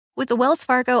With the Wells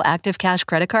Fargo Active Cash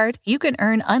Credit Card, you can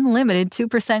earn unlimited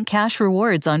 2% cash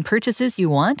rewards on purchases you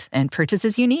want and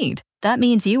purchases you need. That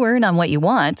means you earn on what you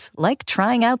want, like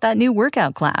trying out that new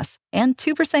workout class, and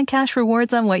 2% cash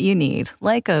rewards on what you need,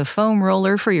 like a foam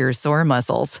roller for your sore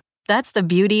muscles. That's the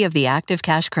beauty of the Active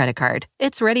Cash Credit Card.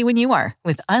 It's ready when you are,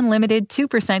 with unlimited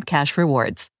 2% cash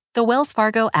rewards. The Wells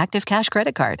Fargo Active Cash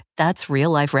Credit Card. That's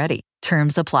real life ready.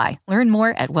 Terms apply. Learn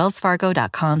more at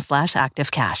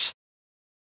wellsfargo.com/activecash.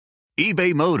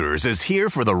 eBay Motors is here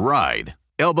for the ride.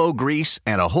 Elbow grease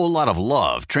and a whole lot of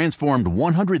love transformed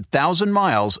 100,000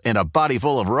 miles and a body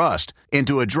full of rust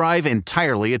into a drive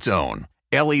entirely its own.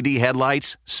 LED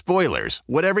headlights, spoilers,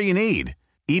 whatever you need.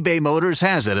 eBay Motors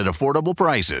has it at affordable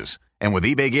prices. And with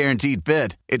eBay Guaranteed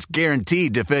Fit, it's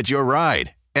guaranteed to fit your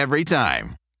ride every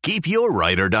time. Keep your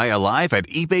ride or die alive at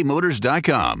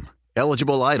ebaymotors.com.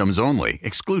 Eligible items only.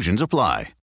 Exclusions apply.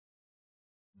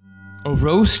 A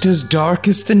roast as dark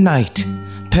as the night,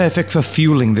 perfect for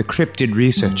fueling the cryptid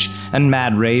research and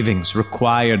mad ravings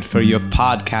required for your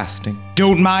podcasting.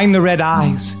 Don't mind the red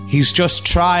eyes, he's just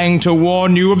trying to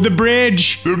warn you of the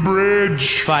bridge. The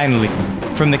bridge! Finally,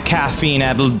 from the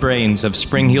caffeine-addled brains of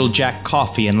Spring Heel Jack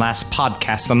Coffee and Last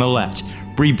Podcast on the Left,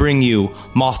 we bring you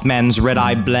Mothman's Red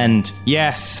Eye Blend.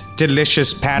 Yes,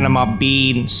 delicious Panama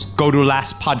beans. Go to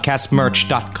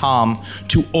lastpodcastmerch.com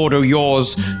to order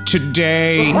yours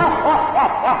today.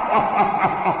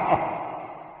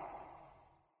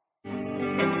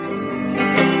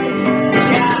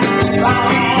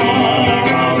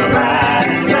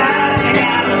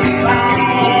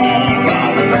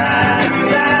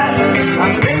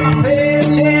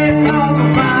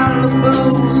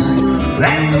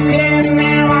 That's okay.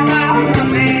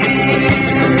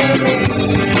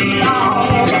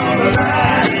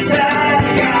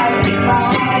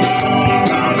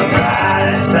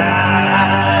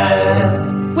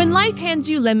 When life hands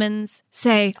you lemons,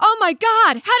 say, "Oh my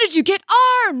God, how did you get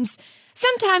arms?"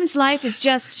 Sometimes life is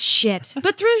just shit,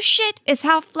 but through shit is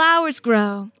how flowers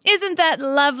grow. Isn't that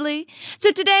lovely?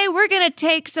 So today we're gonna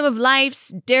take some of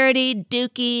life's dirty,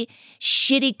 dookie,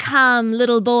 shitty cum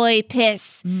little boy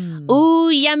piss. Ooh,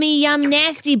 yummy, yum,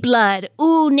 nasty blood.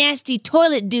 Ooh, nasty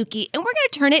toilet dookie. And we're gonna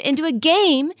turn it into a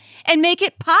game and make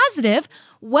it positive.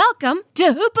 Welcome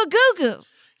to Hoopagoogoo.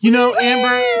 You know,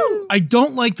 Amber, I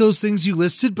don't like those things you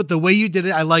listed, but the way you did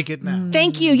it, I like it now.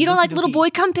 Thank you. You don't like little boy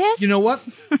cum piss? You know what?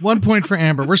 1 point for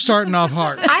Amber. We're starting off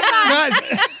hard.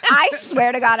 I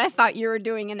swear to God, I thought you were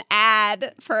doing an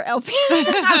ad for LP.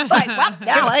 I was like, well,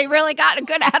 no, they really got a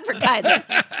good advertiser.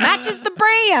 Matches the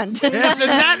brand. Yes,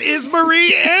 and that is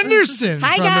Marie Anderson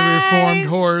Hi, from guys. the Reformed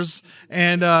Whores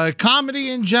and comedy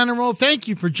in general. Thank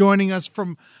you for joining us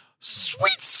from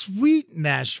sweet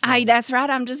Nashville. That's right.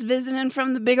 I'm just visiting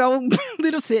from the big old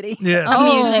little city. Yes.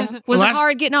 Was it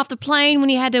hard getting off the plane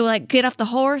when you had to get off the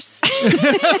horse?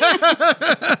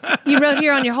 You rode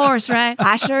here on your horse, right?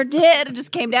 I sure did. I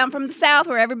just came down from the South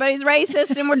where everybody's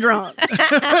racist and we're drunk.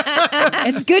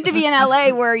 It's good to be in LA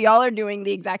where y'all are doing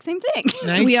the exact same thing.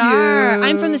 Thank We you. are.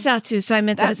 I'm from the South too, so I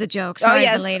meant that as a joke. Sorry,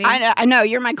 yes, lady. I know.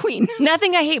 You're my queen.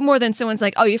 Nothing I hate more than someone's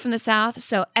like, "Oh, you're from the South,"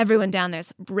 so everyone down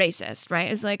there's racist,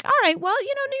 right? It's like, all right, well,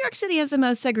 New York City has the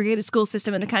most segregated school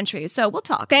system in the country, so we'll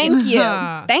talk. Thank you.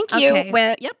 Thank you. Okay.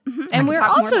 Well, yep. And we're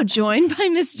also joined by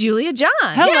Miss Julia John.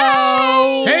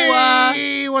 Hello.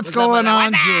 Hey, what's going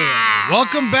on, Julia?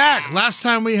 Welcome back. Last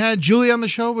time we had Julia on the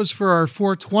show was for our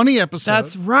 420 episode.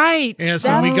 That's right. And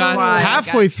so we got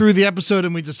halfway through the episode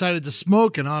and we decided to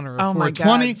smoke in honor of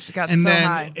 420. God. She got and so then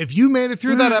high. if you made it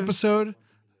through that episode,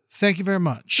 thank you very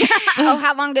much. Oh,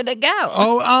 how long did it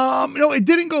go? No, it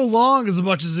didn't go long as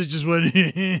much as it just went.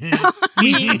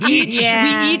 We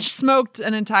each smoked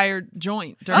an entire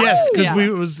joint. Yes, because we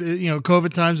was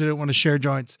COVID times. We didn't want to share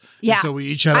joints. Yeah. And so we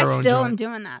each had our own I still joint. am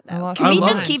doing that, though. I Can we love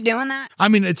just it. keep doing that? I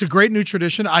mean, it's a great new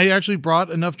tradition. I actually brought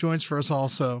enough joints for us all.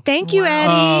 So Thank you,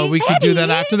 Eddie. we could do that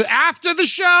after the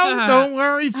show. Don't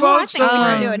worry, folks. I think we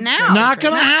should do it now. Not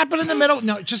going to happen in the middle.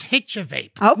 No, just hit your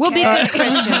vape. Okay. We'll be good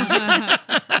Christians.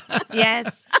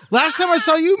 Yes. Last time I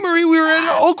saw you, Marie, we were in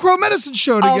an Old Crow Medicine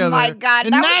show together. Oh my God,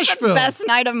 in that Nashville. was the best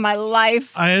night of my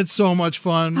life. I had so much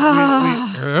fun.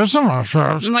 Here's some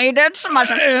mushrooms. We did so much.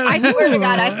 I swear to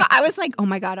God, I was like, oh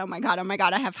my God,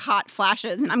 I have hot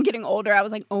flashes, and I'm getting older. I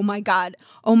was like, oh my God,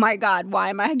 why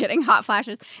am I getting hot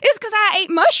flashes? It's because I ate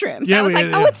mushrooms. Yeah, I was like,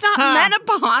 it's not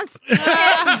menopause, it's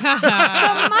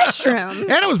the mushrooms.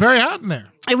 And it was very hot in there.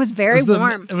 It was very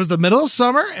warm. It was the middle of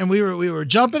summer, and we were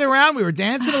jumping around. We were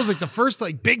dancing. It was like the first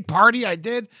big party I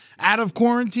did out of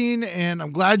quarantine, and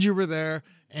I'm glad you were there.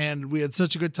 And we had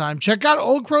such a good time. Check out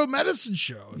Old Crow Medicine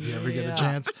Show if you ever get a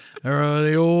chance.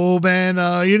 The old band,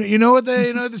 you know what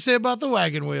they say about the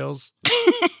wagon wheels?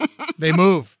 They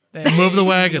move. They move the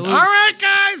wagon. All right,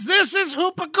 guys, this is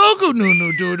Hoopagoogoo.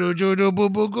 No, do, boo,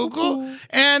 boo, goo, goo.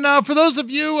 And for those of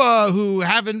you who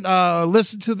haven't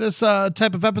listened to this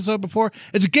type of episode before,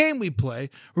 it's a game we play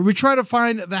where we try to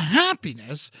find the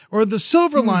happiness or the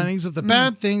silver linings of the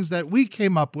bad things that we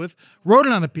came up with, wrote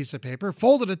it on a piece of paper,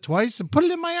 folded it twice, and put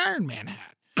it in my Iron Man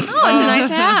hat. Oh, it's a nice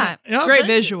hat. Great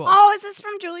visual. Oh, is this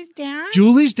from Julie's dad?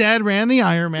 Julie's dad ran the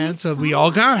Iron Man, so we all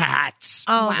got hats.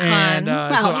 Oh, and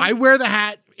fun. so I wear the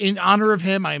hat in honor of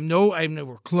him. I'm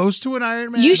nowhere close to an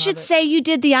Iron Man. You should say you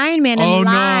did the Iron Man and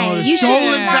lie. No, You stolen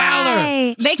should valor.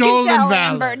 lie. They Stolen can tell,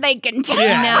 valor. Amber. They can tell.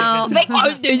 Yeah. No,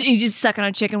 you just sucking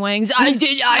on chicken wings. I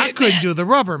did. I couldn't do the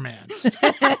Rubber Man.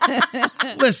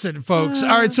 Listen, folks. All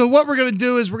right, so what we're going to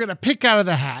do is we're going to pick out of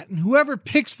the hat, and whoever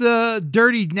picks the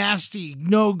dirty, nasty,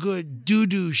 no good,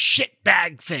 doo-doo shit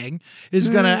bag thing is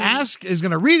going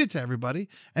to read it to everybody,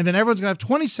 and then everyone's going to have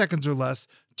 20 seconds or less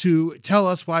to tell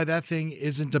us why that thing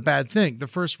isn't a bad thing. The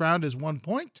first round is 1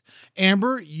 point.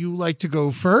 Amber, you like to go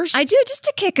first. I do, just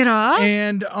to kick it off.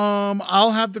 And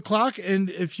I'll have the clock, and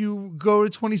if you go to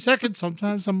 20 seconds,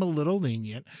 sometimes I'm a little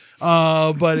lenient.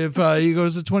 But if you go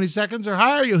to 20 seconds or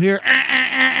higher, you'll hear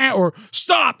or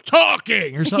stop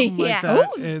talking or something like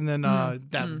that. Ooh. And then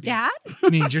that Dad?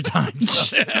 means your time.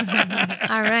 So.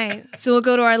 All right. So we'll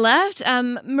go to our left.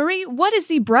 Marie, what is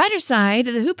the brighter side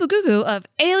of the Hoopagoogoo of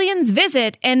aliens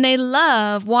visit and they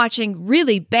love watching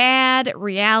really bad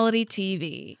reality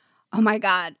TV? Oh my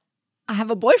God. I have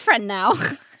a boyfriend now.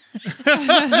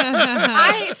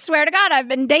 I swear to God, I've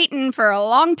been dating for a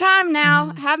long time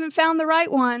now. Haven't found the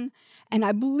right one. And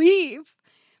I believe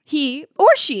he or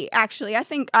she, actually, I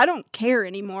don't care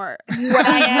anymore what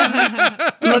I am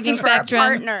looking for a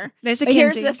partner. There's a But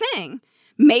here's Kinsey. the thing.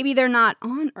 Maybe they're not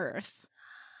on Earth.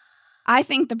 I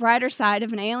think the brighter side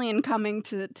of an alien coming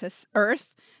to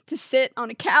Earth to sit on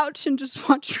a couch and just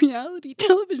watch reality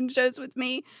television shows with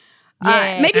me.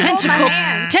 Maybe hold my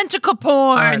hand. Tentacle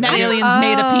porn that aliens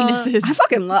made of penises. I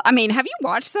fucking love. I mean, have you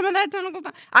watched some of that tentacle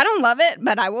stuff? I don't love it,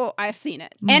 but I've seen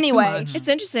it. Anyway, It's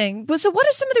interesting. But so what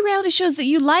are some of the reality shows that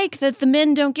you like that the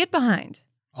men don't get behind?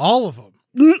 All of them.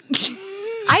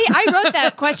 I wrote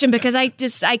that question because I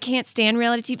can't stand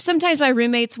reality TV. Sometimes my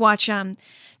roommates watch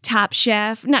Top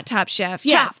Chef, not Top Chef,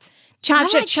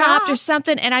 Chopped or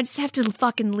something, and I just have to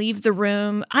fucking leave the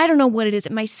room. I don't know what it is.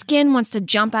 My skin wants to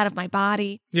jump out of my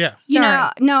body. Yeah.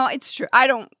 No, it's true.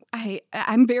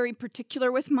 I'm very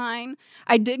particular with mine.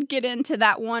 I did get into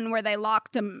that one where they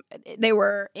locked them. They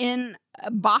were in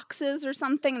boxes or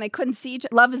something. And they couldn't see each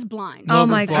other. Love is Blind. Oh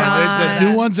my God. The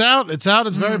new one's out. It's out.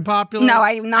 It's very popular. No,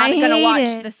 I'm not going to hate watch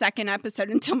it. the second episode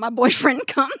until my boyfriend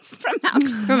comes from outer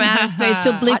space. From outer space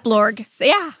to Bleep Blorg.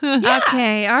 Yeah.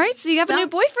 Okay. All right. So you have a new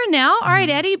boyfriend now. All right,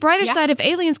 Eddie. Brighter side of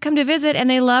aliens come to visit and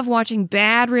they love watching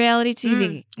bad reality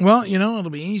TV. Well, it'll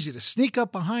be easy to sneak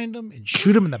up behind them and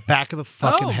shoot them in the back of the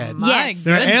fucking head. Yes.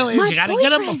 They're aliens. My You got to get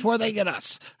them boyfriend. before they get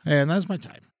us. And that's my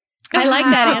time. I like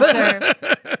that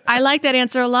answer. I like that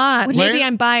answer a lot. Maybe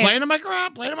I'm biased. Playing to my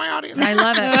crowd, playing to my audience. I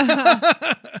love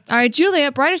it. All right, Julia,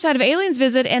 brighter side of aliens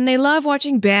visit, and they love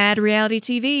watching bad reality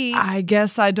TV. I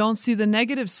guess I don't see the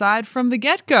negative side from the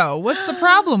get-go. What's the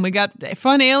problem? We got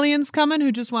fun aliens coming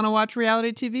who just want to watch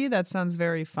reality TV? That sounds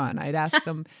very fun. I'd ask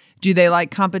them, do they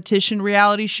like competition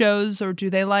reality shows, or do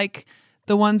they like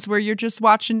the ones where you're just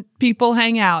watching people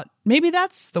hang out? Maybe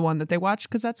that's the one that they watch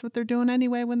because that's what they're doing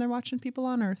anyway when they're watching people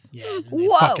on Earth. Yeah, and they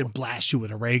Whoa. fucking blast you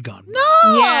with a ray gun. No!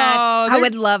 Yeah, I they're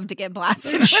would love to get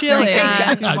blasted. chilly.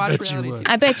 Yeah. Who I watch bet you reality would.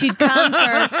 TV. I bet you'd come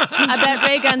first. I bet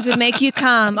ray guns would make you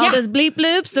come. All those bleep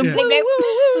bloops and Yeah. woo, woo,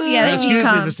 woo, woo. Yeah, they make you Excuse me,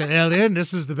 come. Mr. Alien.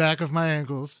 This is the back of my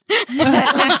ankles.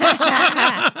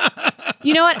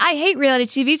 You know what? I hate reality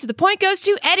TV, so the point goes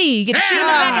to Eddie. You get to shoot him in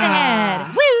the back of the head.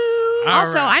 Woo!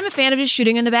 Also, right. I'm a fan of just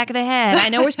shooting in the back of the head. I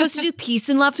know we're supposed to do peace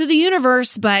and love through the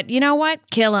universe, but you know what?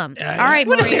 Kill him. All right,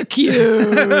 What if Maria. they're cute?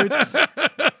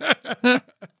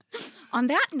 On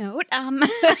that note,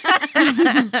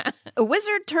 a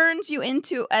wizard turns you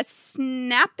into a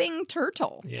snapping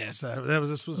turtle. Yes,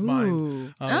 this was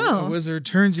mine. Oh. A wizard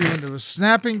turns you into a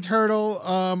snapping turtle.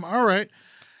 All right.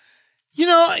 You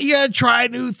gotta try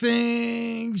new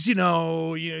things. See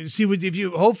what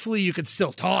hopefully you could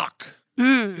still talk.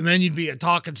 And then you'd be a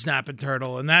talking snapping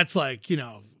turtle, and that's like, you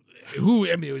could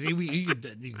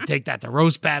take that to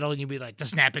roast battle, and you'd be like the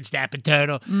snapping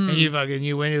turtle, and you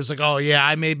win. It was like, oh yeah,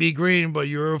 I may be green, but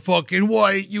you're fucking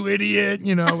white, you idiot,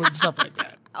 and stuff like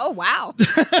that. Oh, wow.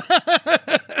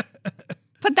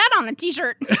 Put that on a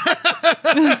t-shirt.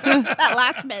 That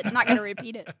last bit, not going to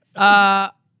repeat it.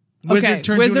 Wizard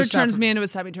turns me into a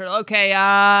snapping turtle. Okay,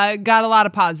 got a lot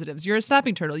of positives. You're a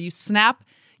snapping turtle. You snap,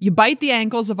 you bite the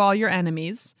ankles of all your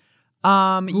enemies.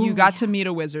 You got to meet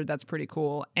a wizard. That's pretty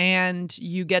cool. And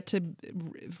you get to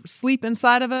sleep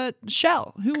inside of a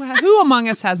shell. Who among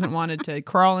us hasn't wanted to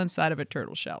crawl inside of a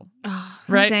turtle shell?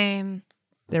 Right? Same.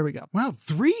 There we go. Wow,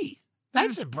 3.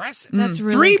 That's impressive. That's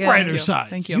really 3 good. brighter sides.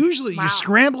 Thank you. Usually you're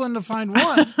scrambling to find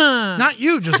one. Not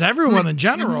you, just everyone in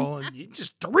general. And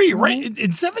just 3 right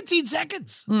in 17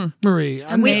 seconds. Marie.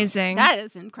 Amazing. That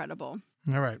is incredible.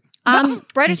 All right.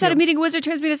 Brighter side of meeting a wizard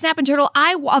turns me to snapping turtle.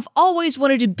 I've always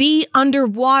wanted to be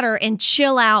underwater and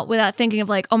chill out without thinking of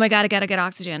like, oh my God, I gotta get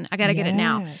oxygen. I gotta get it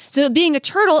now. So being a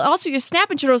turtle, also you're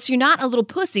snapping turtle, so you're not a little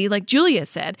pussy like Julia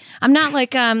said. I'm not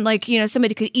like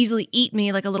somebody could easily eat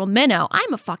me like a little minnow.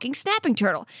 I'm a fucking snapping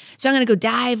turtle. So I'm gonna go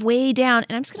dive way down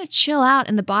and I'm just gonna chill out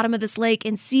in the bottom of this lake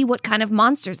and see what kind of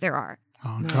monsters there are.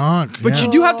 Honk. But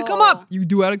you do have to come up. You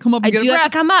do have to come up. I do have to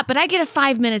come up, but I get a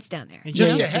 5 minutes down there.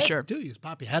 Just your for head, sure. too. You just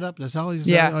pop your head up. That's all you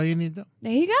need to do.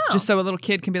 There you go. Just so a little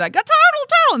kid can be like, a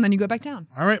turtle, and then you go back down.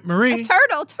 All right, Marie. A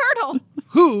turtle.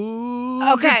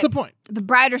 Who gets the point? The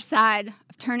brighter side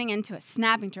of turning into a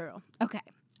snapping turtle. Okay.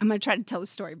 I'm going to try to tell the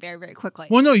story very, very quickly.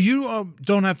 Well, no, you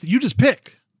don't have to. You just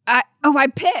pick. I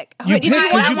pick. You pick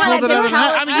because you pulled it out of the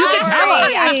hat. I mean, you can tell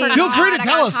us. Feel free to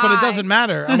tell us, but it doesn't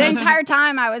matter. The entire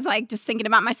time I was like just thinking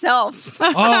about myself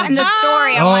and the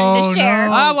story I wanted to share.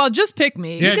 No. Well, just pick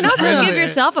me. Yeah, You can also give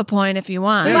yourself a point if you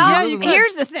want. Well,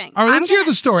 here's the thing. All right, let's hear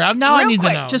the story. Now I need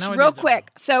to know. Just real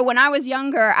quick. So when I was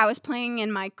younger, I was playing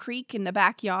in my creek in the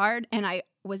backyard, and I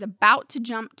was about to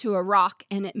jump to a rock,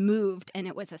 and it moved, and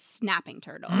it was a snapping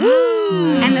turtle.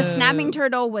 And the snapping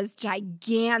turtle was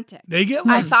gigantic. They get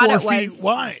like I thought 4 it feet was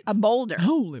wide. a boulder.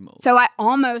 Holy moly. So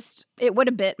it would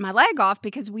have bit my leg off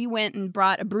because we went and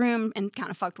brought a broom and kind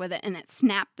of fucked with it, and it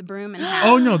snapped the broom in half.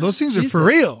 Oh, no, those things are for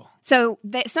real. So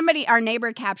our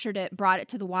neighbor captured it, brought it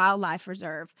to the wildlife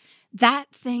reserve. That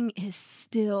thing is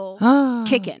still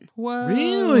kicking. Whoa.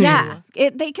 Really? Yeah.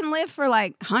 They can live for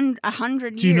like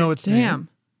 100 years. Do you know its name?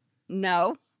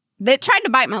 No. They tried to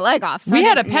bite my leg off. So We I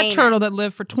had a didn't pet name turtle it. that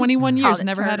lived for 21 called years, it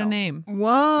never had a turtle. name.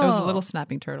 Whoa. It was a little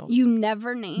snapping turtle. You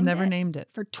never named Never it? named it.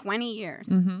 For 20 years.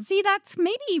 Mhm. See, that's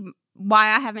maybe why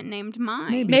I haven't named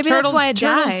mine. Maybe Maybe that's why it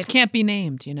turtles died. can't be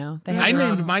named, you know? They have I their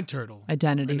named own my turtle.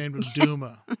 identity. I named him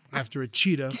Duma after a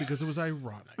cheetah because it was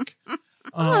ironic.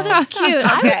 Oh, that's cute.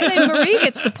 I would say Marie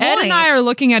gets the point. Ed and I are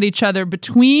looking at each other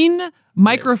between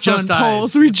microphone just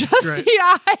poles. eyes. We This is just great. see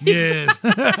eyes. Yes.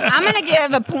 I'm going to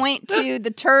give a point to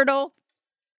the turtle.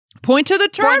 Point to the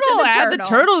turtle. Point to the Add the turtle.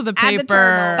 turtle to the Add the paper.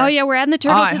 turtle. Oh, yeah, we're adding the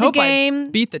turtle I to the hope game. I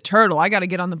beat the turtle. I got to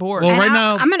get on the board. Well, And right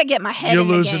now, I'm going to get my head you're in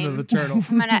the losing game. to the turtle.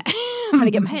 I'm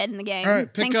gonna get my head in the game. All right,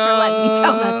 pick Thanks for letting me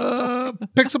tell that story.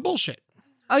 pick some bullshit.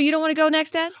 Oh, you don't want to go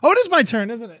next, Ed? Oh, it is my turn,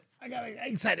 isn't it? I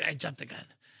excited. I jumped the gun.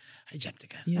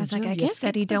 Yeah, I was like, Joe, I you guess skipped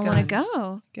Eddie the don't want to gun.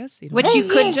 go. Guess you don't. Which you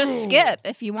could just skip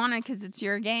if you wanted because it's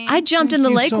your game. I jumped in the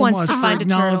Thank you lake so once much to for find a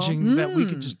turtle. acknowledging that we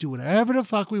could just do whatever the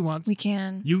fuck we want. We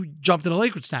can. You jumped in the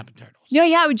lake with snapping turtles. Yeah,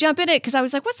 I would jump in it because I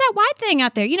was like, what's that white thing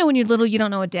out there? You know, when you're little, you don't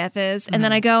know what death is. And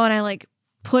then I go and I like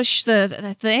push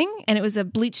the thing, and it was a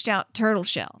bleached out turtle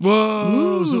shell.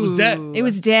 Whoa! So it was dead. It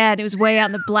was dead. It was way out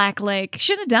in the Black Lake.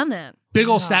 Shouldn't have done that. Big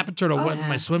old snapping turtle went in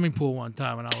my swimming pool one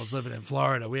time when I was living in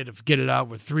Florida. We had to get it out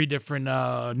with 3 different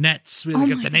nets. We had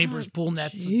to get the neighbors' pool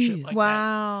nets and shit like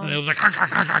Wow. that. And it was like,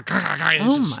 and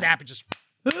it's just snap. It just.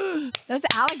 Those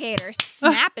alligators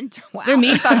snapping. Wow. They're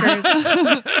meat fuckers.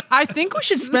 I think we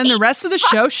should spend the rest of the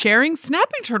show sharing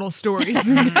snapping turtle stories.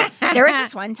 There was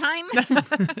this one time.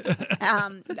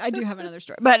 I do have another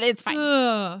story, but it's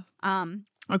fine.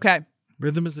 Okay.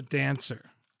 Rhythm is a Dancer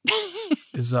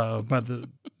is by the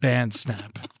band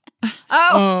Snap.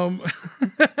 Oh.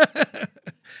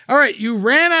 All right, you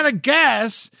ran out of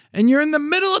gas and you're in the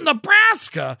middle of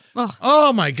Nebraska. Ugh.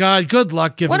 Oh my God! Good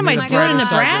luck giving What am me I the doing in brighter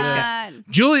side of Nebraska? this.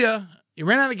 Julia, you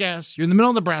ran out of gas. You're in the middle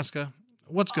of Nebraska.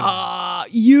 What's going on?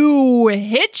 You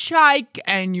hitchhike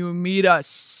and you meet a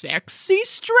sexy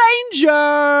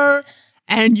stranger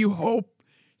and you hope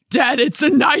that it's a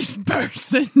nice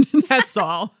person. That's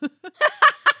all.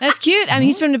 That's cute. I mean,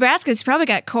 he's from Nebraska. He's probably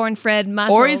got corn-fed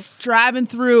muscles. Or he's driving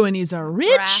through and he's a rich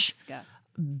Nebraska.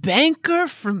 banker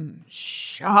from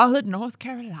Charlotte, North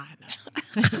Carolina.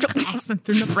 Just passing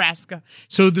through Nebraska.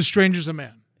 So the stranger's a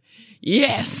man.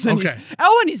 Yes. And Okay.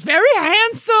 he's very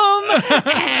handsome.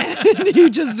 And he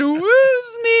just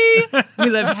woos me. We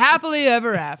live happily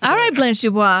ever after. All right, Blanche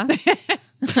Dubois.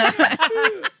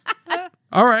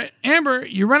 All right, Amber,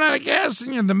 you run out of gas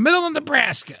and you're in the middle of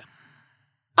Nebraska.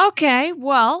 Okay,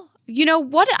 well, you know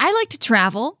what? I like to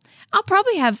travel. I'll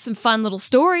probably have some fun little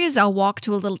stories. I'll walk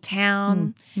to a little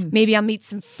town. Maybe I'll meet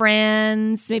some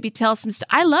friends. Maybe tell some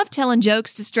I love telling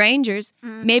jokes to strangers.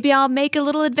 Maybe I'll make a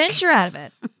little adventure out of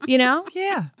it. You know?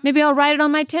 Yeah. Maybe I'll write it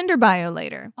on my Tinder bio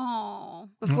later. Oh.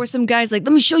 Before some guy's like,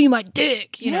 let me show you my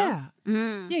dick. You know?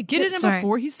 Yeah, get it in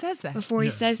before he says that. Before he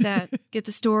says that, get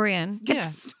the story in.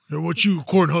 What you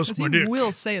cornhusk my He dick?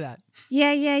 will say that.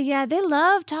 Yeah. They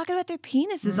love talking about their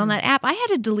penises on that app. I had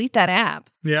to delete that app.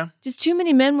 Yeah. Just too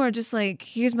many men were just like,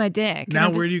 here's my dick. And Now,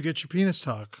 I where do you get your penis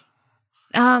talk?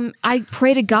 I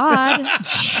pray to God.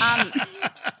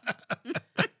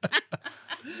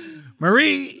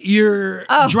 Marie, you're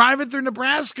driving through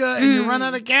Nebraska and you run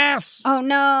out of gas. Oh,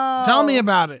 no. Tell me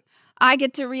about it. I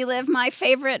get to relive my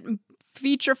favorite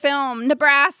feature film,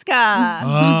 Nebraska.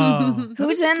 Oh.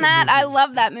 Who's in that? I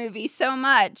love that movie so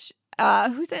much.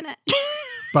 Who's in it?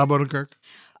 Bob Odenkirk.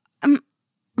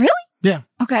 Really? Yeah.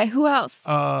 Okay, who else?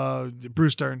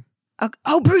 Bruce Dern.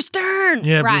 Bruce Dern.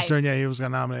 Yeah, right. Bruce Dern. Yeah, he was got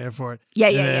nominated for it.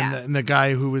 Yeah. And the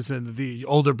guy who was in the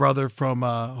older brother from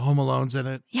Home Alone's in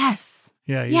it. Yes.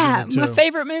 Yeah, he's in it too. My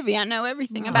favorite movie. I know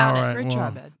everything about All it. right, Great well,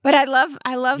 job, Ed. But I love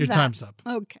Your that. time's up.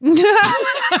 Okay.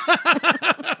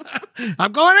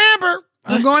 I'm going Amber.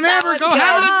 I'm going Amber. was Go good.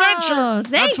 have an adventure. Oh, thank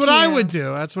That's what I you. would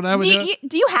do. That's what I would do.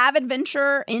 Do you have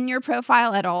adventure in your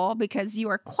profile at all? Because you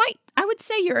are quite, I would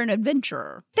say you're an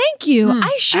adventurer. Thank you.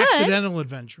 I should. Accidental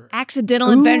adventurer. Accidental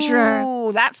adventurer.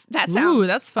 Ooh, that sounds. Ooh,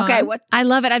 that's fun. Okay, what? I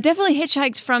love it. I've definitely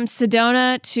hitchhiked from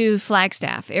Sedona to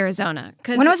Flagstaff, Arizona.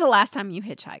 When was the last time you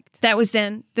hitchhiked? That was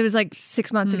then. That was like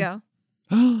 6 months ago.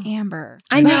 Amber.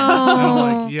 I know. I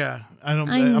don't like. Yeah, I I'm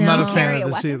not a know. fan Carry of a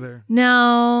this weapon? either.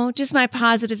 No, just my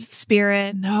positive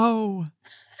spirit. No.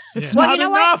 It's Well, not you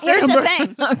know enough, what? Here's Amber. the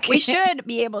thing. Okay. We should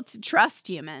be able to trust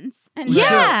humans. And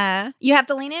Yeah. you have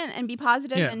to lean in and be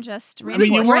positive Yeah. and just I mean, you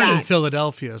reinforce weren't in that.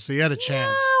 Philadelphia, so you had a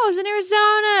chance. No, I was in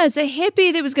Arizona. It's a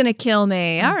hippie that was going to kill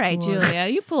me. All right, Julia,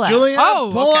 you pull out. Julia, Oh,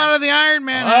 pull okay. out of the Iron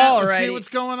Man hat. Let's see Alrighty. what's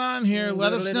going on here.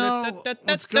 Let us know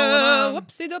what's going on.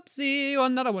 Whoopsie doopsie,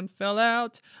 another one fell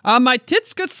out. My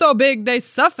tits get so big they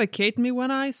suffocate me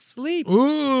when I sleep.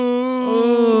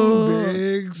 Ooh,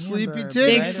 big sleepy titties.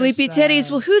 Big sleepy titties.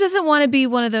 Well, who doesn't want to be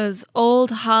one of those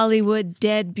old Hollywood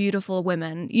dead beautiful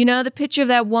women? You know, the picture of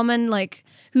that woman like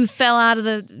who fell out of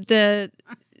the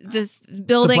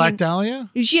building. The Black and- Dahlia?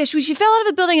 Yeah, she fell out of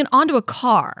a building and onto a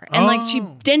car. And like she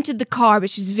dented the car, but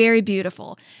she's very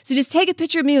beautiful. So just take a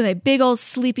picture of me with a big old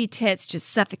sleepy tits just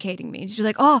suffocating me. Just be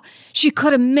like, oh, she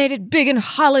could have made it big in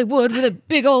Hollywood with a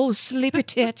big old sleepy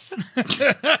tits.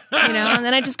 And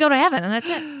then I just go to heaven and that's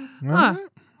it. Huh.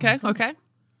 Okay.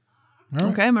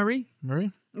 Okay, Marie.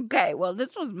 Marie? Okay, well, this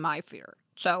was my fear.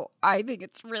 So I think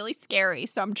it's really scary.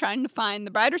 So I'm trying to find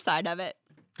the brighter side of it.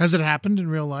 Has it happened in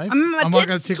real life? I mean, my I'm not going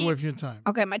tits to take keep- away from your time.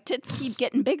 Okay, my tits keep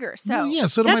getting bigger. So Well, yeah,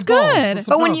 so do That's my balls. good. What's the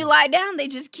But when problem? you lie down, they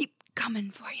just keep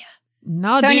coming for you.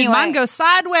 No, So dude, anyway. mine goes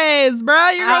sideways, bro.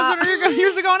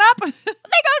 Yours are going up. They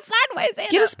go sideways. Anna.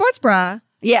 Get a sports bra.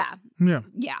 Yeah. Yeah.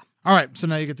 All right, so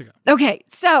now you get to go. Okay,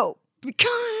 so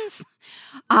because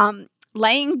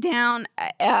laying down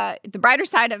the brighter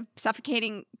side of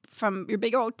suffocating from your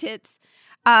big old tits,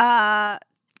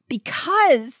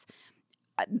 because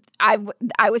I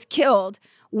was killed.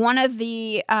 One of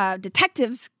the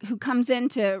detectives who comes in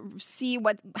to see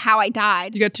how I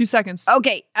died. You got 2 seconds.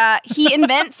 Okay, he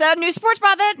invents a new sports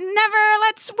bra that never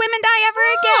lets women die ever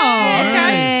again.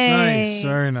 Nice,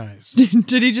 very nice.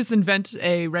 Did he just invent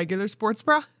a regular sports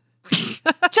bra?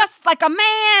 Just like a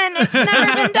man, it's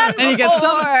never been done And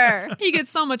before. he gets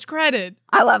so much credit.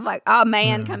 I love like a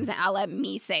man comes in. I'll let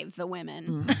me save the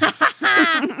women.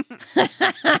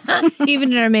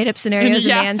 Even in our made up scenarios,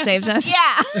 Yeah. a man saves us.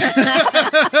 Yeah.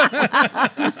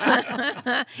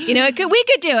 We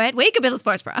could do it. We could build a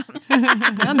sports bra.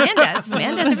 A man does.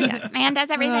 Man does every time. Man does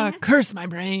everything. Curse my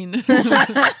brain.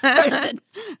 Cursed.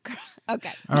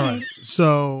 Okay. All right,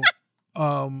 so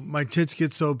my tits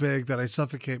get so big that I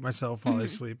suffocate myself while I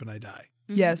sleep and I die.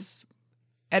 Yes.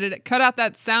 Edit it. Cut out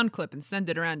that sound clip and send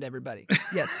it around to everybody.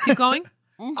 Yes. Keep going.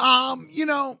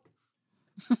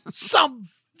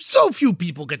 So few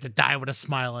people get to die with a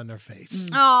smile on their face.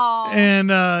 Oh.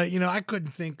 And, I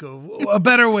couldn't think of a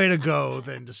better way to go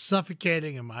than to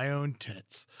suffocating in my own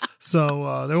tits.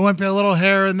 So there won't be a little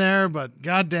hair in there, but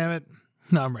God damn it,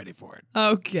 I'm ready for it.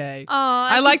 Okay. Aw,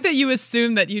 I like that you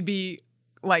assume that you'd be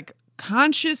like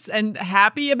conscious and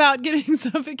happy about getting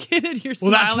suffocated. You're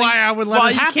Well, that's smiling why I would let while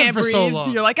it you happen can't for so breathe.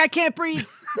 long. You're like, I can't breathe.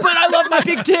 but I love my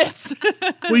big tits.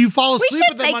 Well, you fall asleep should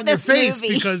with them make on your this face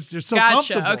movie. because they're so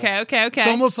Gotcha. comfortable. Okay. It's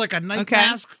almost like a night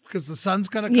mask because the sun's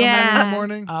going to come in the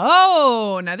morning.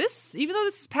 Oh, now this, even though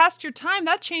this is past your time,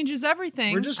 that changes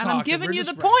everything. We're just and talking. I'm giving We're you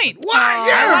just the rapping. point. What?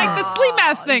 I like the sleep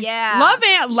mask thing.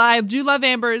 Yeah. Do love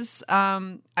Amber's.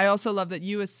 I also love that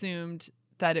you assumed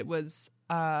that it was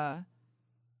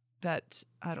that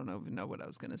I don't even know what I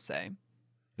was going to say.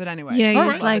 But anyway. Yeah, All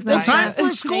you just right. like Well, that. time for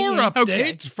a score update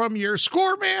Okay. from your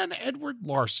score man, Edward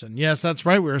Larson. Yes, that's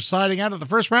right. We're sliding out of the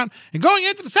first round and going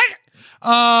into the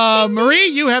second. Marie,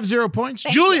 you have 0 points.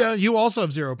 Julia, you also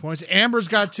have 0 points. Amber's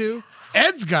got 2.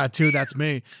 Ed's got 2. That's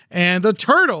me. And the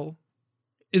turtle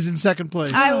is in second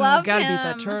place. I love Gotta him. beat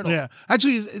that turtle. Yeah.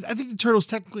 Actually, I think the turtle's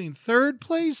technically in third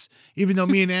place, even though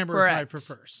me and Amber are tied for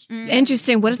first.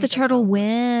 Interesting. What if the turtle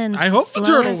wins? I hope the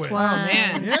turtle Slowest wins. one. Oh,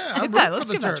 man. Yeah, I'm Get that. rooting Let's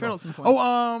for give the that turtle some points. Oh,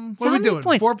 what So are how we many doing?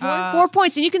 points? 4 points? 4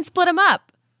 points, and you can split them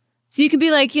up. So you can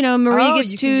be like, Marie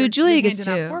gets 2, Julia gets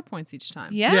 2. 4 points each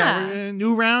time. Yeah.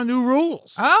 New round, new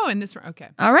rules. Oh, and this round. Okay.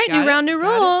 All right, Got new it, round, new got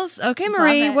it. rules. Okay,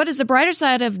 Marie, it. what is the brighter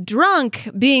side of drunk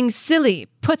being silly?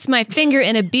 Puts my finger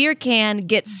in a beer can,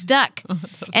 gets stuck,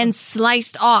 and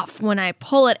sliced off when I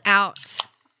pull it out.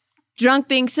 Drunk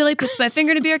being silly, puts my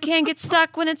finger in a beer can, gets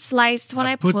stuck when it's sliced when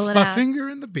I pull Puts it my out. finger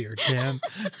in the beer can.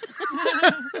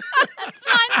 That's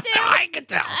mine too. I can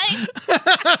tell.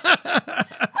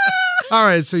 All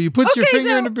right, so you put your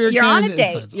finger in a beer you're can. on a and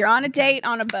date. it's- You're on a date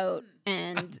on a boat,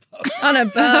 and On a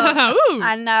boat. Ooh.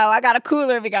 I know I got a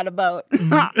cooler if you got a boat.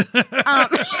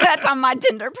 That's on my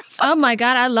Tinder profile. Oh my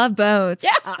God, I love boats.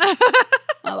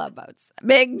 I love boats.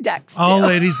 Big decks. All too.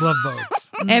 ladies love boats.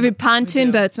 Every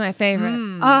pontoon boat's my favorite.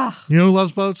 Oh, You know who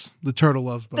loves boats? The turtle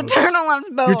loves the boats. turtle loves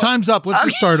boats. Your time's up. Let's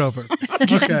just start over.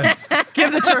 Okay.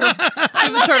 Give the turtle.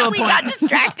 Give the turtle a We point. got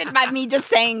distracted by me just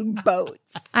saying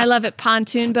boats. I love it.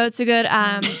 Pontoon boats are good.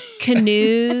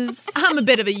 Canoes. I'm a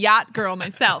bit of a yacht girl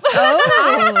myself.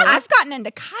 I've gotten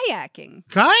into kayaking. Kayaking. Couldn't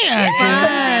do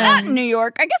that in New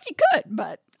York. I guess you could,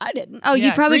 but I didn't. Oh, you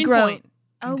Yeah, probably grow. Greenpoint.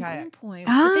 Oh, Kayak. Greenpoint.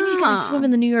 But then you gotta swim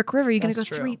in the New York River. You're gonna That's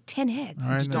go true. 10 hits.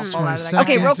 All right, Don't that's fall out 20 of that.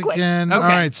 Okay, real seconds quick. again. Okay. All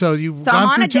right, so you've So I'm gone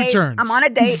on through a 2 date. turns. I'm on a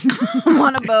date. I'm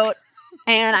on a boat,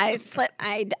 and I slip.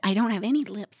 I don't have any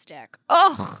lipstick.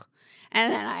 Ugh.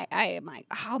 And then I am like,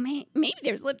 oh man, maybe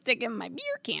there's lipstick in my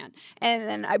beer can. And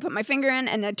then I put my finger in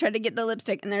and I try to get the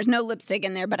lipstick, and there's no lipstick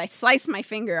in there. But I slice my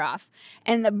finger off,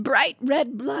 and the bright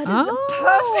red blood is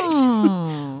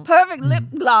a perfect lip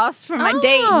gloss for my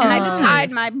date. And I just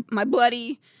hide my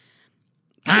bloody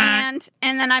hand,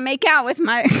 and then I make out with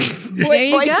my There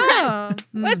you go.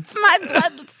 with my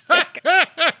blood stick.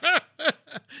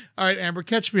 All right, Amber,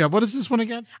 catch me up. What is this one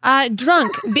again?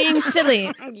 Drunk, being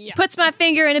silly, puts my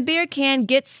finger in a beer can,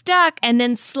 gets stuck, and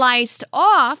then sliced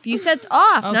off. You said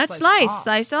off, not sliced sliced. off.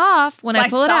 Sliced off when I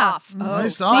pull it off. out.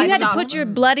 Sliced So off. you had to off. put your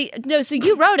bloody. No, so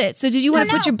you wrote it. So did you want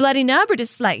to put your bloody nub or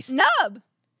just slice? Nub.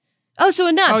 Oh, so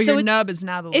a nub. Oh, so your nub is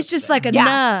now the it's just lipstick. like a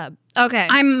nub. Okay.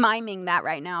 I'm miming that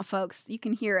right now, folks. You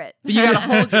can hear it. But you got to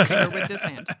hold your finger with this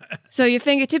hand. So your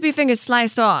tip of your finger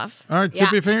sliced off. All right, tip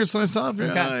Yeah. your finger sliced off.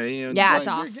 Okay. Yeah, it's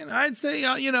off. I'd say,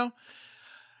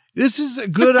 this is a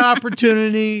good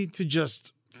opportunity to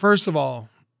just, first of all,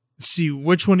 see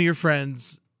which one of your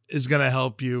friends is going to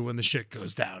help you when the shit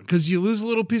goes down. Because you lose a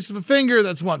little piece of a finger,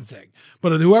 that's one thing.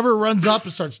 But if whoever runs up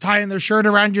and starts tying their shirt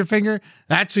around your finger,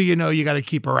 that's who you know you got to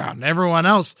keep around. Everyone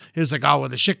else is like, oh,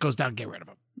 when the shit goes down, get rid of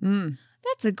them.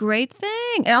 That's a great thing.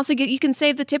 And also you can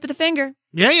save the tip of the finger.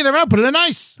 Yeah, you never know. Put it in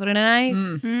ice. Put it in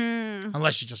ice.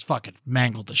 Unless you just fucking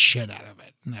mangled the shit out of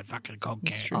it. And that fucking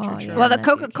cocaine. Yeah, Well, the that'd be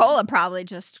Coca-Cola probably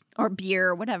just, or beer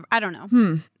or whatever. I don't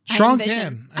know. Strong I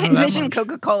can. I know that envision much.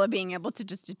 Coca-Cola being able to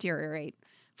just deteriorate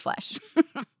flesh.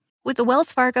 With the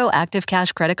Wells Fargo Active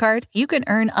Cash Credit Card, you can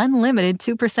earn unlimited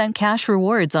 2% cash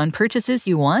rewards on purchases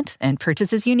you want and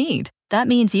purchases you need. That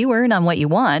means you earn on what you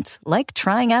want, like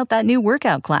trying out that new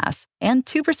workout class, and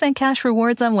 2% cash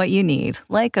rewards on what you need,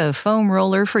 like a foam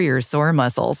roller for your sore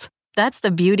muscles. That's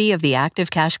the beauty of the Active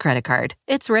Cash Credit Card.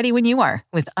 It's ready when you are,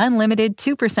 with unlimited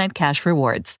 2% cash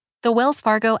rewards. The Wells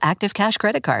Fargo Active Cash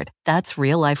Credit Card. That's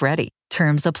real life ready.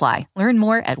 Terms apply. Learn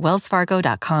more at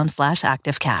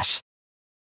wellsfargo.com/activecash.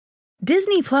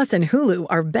 Disney Plus and Hulu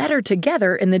are better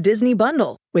together in the Disney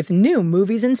Bundle with new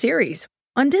movies and series.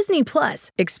 On Disney Plus,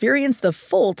 experience the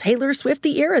full Taylor Swift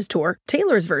The Eras Tour,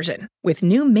 Taylor's version, with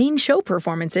new main show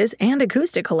performances and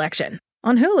acoustic collection.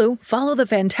 On Hulu, follow the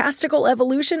fantastical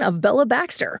evolution of Bella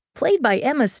Baxter, played by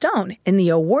Emma Stone in the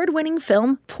award-winning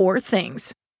film Poor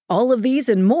Things. All of these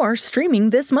and more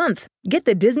streaming this month. Get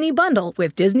the Disney Bundle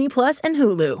with Disney Plus and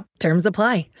Hulu. Terms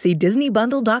apply. See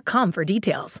DisneyBundle.com for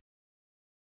details.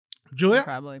 Julia?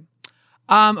 Probably.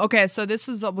 Okay, so this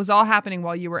was all happening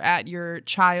while you were at your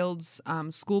child's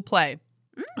school play,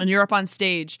 and you're up on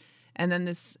stage, and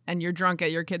then and you're drunk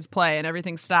at your kid's play, and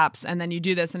everything stops, and then you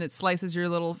do this, and it slices your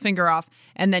little finger off,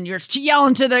 and then you're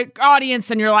yelling to the audience,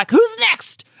 and you're like, "Who's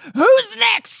next? Who's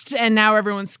next?" And now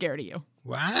everyone's scared of you.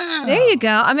 Wow. There you go.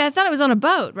 I mean, I thought it was on a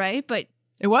boat, right? But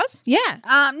It was? yeah. No,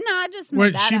 I just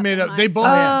made that she up made in up. my They both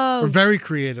style. were very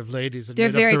creative ladies and They're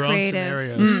made very up their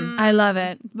creative. own scenarios. I love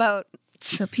it. Boat.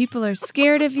 So people are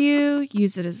scared of you.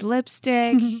 Use it as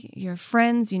lipstick. Your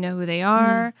friends, you know who they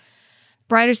are.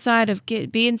 Brighter side of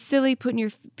being silly, putting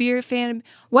your beer fan.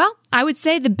 Well, I would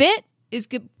say the bit is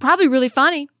probably really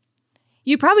funny.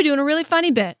 You're probably doing a really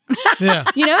funny bit. Yeah.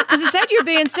 You know, because it said you're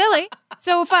being silly.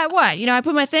 So if I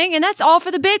put my thing, and that's all for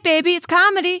the bit, baby. It's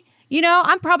comedy. You know,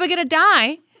 I'm probably gonna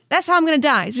die. That's how I'm gonna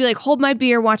die. Is be like, hold my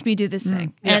beer, watch me do this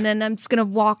thing, and then I'm just gonna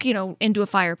walk, into a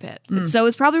fire pit. So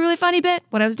it's probably a really funny bit.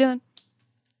 What I was doing.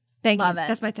 Thank Love you. it.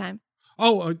 That's my time.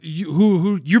 Oh,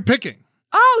 who you're picking?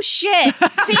 Oh shit!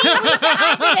 See,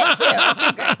 I did it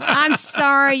too. Okay, great. I'm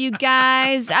sorry, you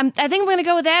guys. I think I'm gonna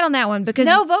go with that on that one because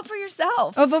No, vote for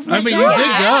yourself. Oh, vote for I myself. mean, you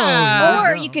did go.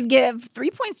 Or you could give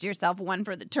 3 points to yourself, 1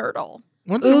 for the turtle.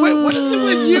 What is it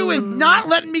with you and not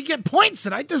letting me get points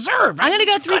that I deserve? I'm gonna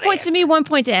go 3 points to me, 1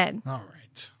 point to Ed. All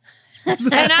right.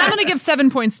 And I'm going to give 7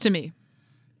 points to me.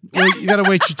 Well, you gotta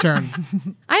wait your turn.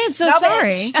 I am so No, sorry.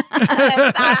 bitch.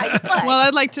 That's not how you play. Well,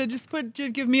 I'd like to just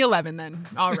give me 11 then.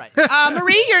 All right.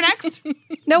 Marie, you're next.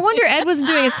 No wonder Ed wasn't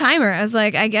doing his timer. I was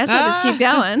like, I guess I'll just keep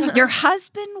going. Your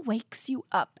husband wakes you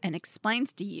up and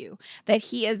explains to you that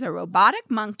he is a robotic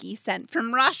monkey sent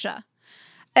from Russia.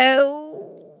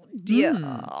 Oh, dear.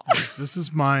 This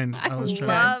is mine. I was trying.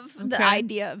 Love the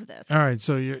idea of this. All right,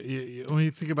 so you when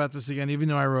you think about this again, even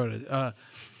though I wrote it,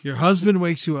 your husband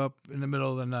wakes you up in the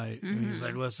middle of the night, and he's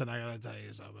like, "Listen, I gotta tell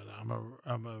you something.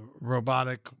 I'm a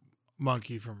robotic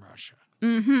monkey from Russia."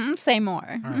 Mm-hmm. Say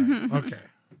more. All right, okay.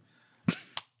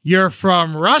 You're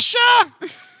from Russia?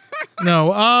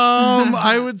 No.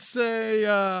 I would say,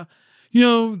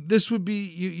 this would be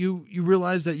you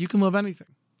realize that you can love anything.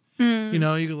 You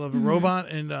know, you can love a robot,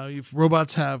 and if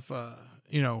robots have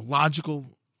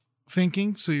logical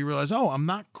thinking, so you realize, oh, I'm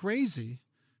not crazy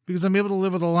because I'm able to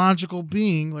live with a logical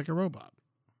being like a robot.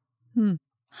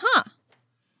 Huh.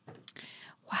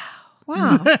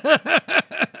 Wow.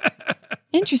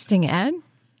 Interesting, Ed.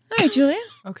 All right, Julia.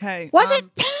 Okay. Was it?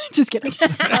 Just kidding.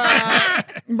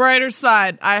 Brighter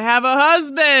side. I have a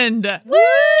husband. Woo!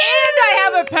 And I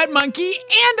have a pet monkey.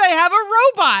 And I have a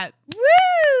robot.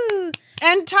 Woo!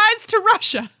 And ties to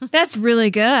Russia. That's really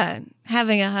good.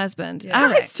 Having a husband. All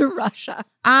right. Ties to Russia.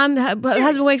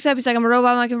 Husband wakes up. He's like, I'm a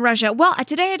robot monkey from Russia. Well,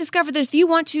 today I discovered that if you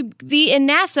want to be in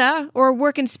NASA or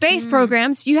work in space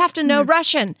programs, you have to know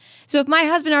Russian. So if my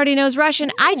husband already knows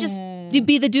Russian, I just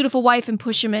be the dutiful wife and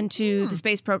push him into the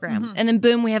space program. And then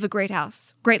boom, we have a great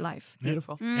house. Great life.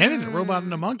 Beautiful. And he's a robot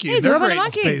and a monkey. Hey, he's They're a robot great and a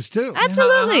monkey. in space too.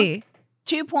 Absolutely.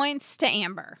 2 points to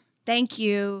Amber. Thank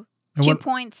you. And 2 what-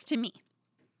 points to me.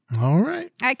 All right,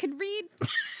 I could read.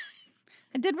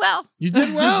 I did well. you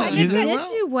did well. You did Did well.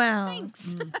 do well.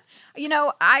 Thanks.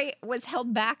 I was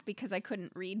held back because I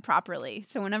couldn't read properly.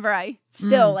 So whenever I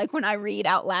still, like when I read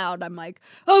out loud, I'm like,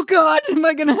 oh God, am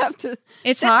I going to have to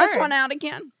It's sit hard. this one out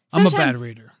again? I'm a bad Sometimes-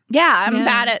 reader. Yeah, I'm Yeah.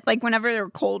 bad at, like, whenever there were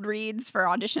cold reads for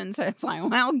auditions, I was like,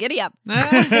 well, giddy up. See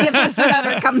if the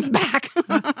stutter comes back.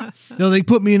 No, they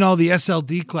put me in all the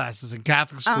SLD classes in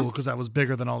Catholic school because I was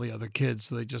bigger than all the other kids,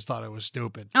 so they just thought I was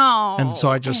stupid. Oh. And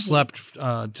so I just slept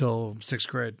till 6th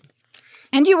grade.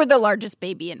 And you were the largest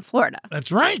baby in Florida.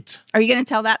 That's right. Are you going to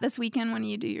tell that this weekend when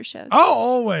you do your shows? Oh,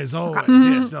 always.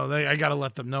 Yes, no, I got to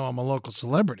let them know I'm a local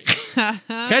celebrity.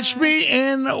 Catch me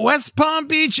in West Palm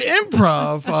Beach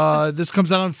Improv. This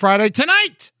comes out on Friday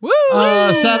tonight. Woo!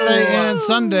 Saturday and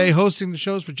Sunday, hosting the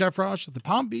shows for Jeff Rosh at the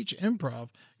Palm Beach Improv.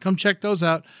 Come check those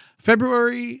out.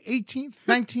 February 18th,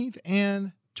 19th,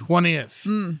 and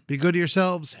 20th. Be good to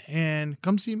yourselves and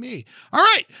come see me. All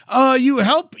right. You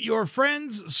help your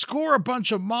friends score a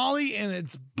bunch of Molly and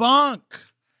it's bunk.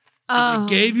 So they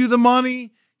gave you the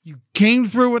money. You came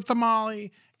through with the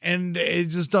Molly and it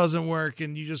just doesn't work.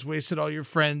 And you just wasted all your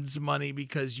friends' money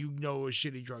because you know a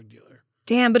shitty drug dealer.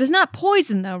 Damn, but it's not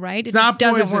poison though, right? It It's not just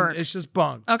doesn't poison. work. It's just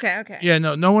bunk. Okay. Yeah,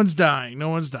 no one's dying. No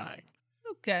one's dying.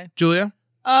 Okay. Julia?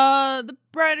 The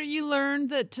brighter you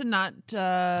learned that to not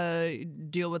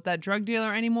deal with that drug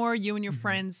dealer anymore, you and your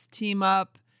friends team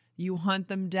up, you hunt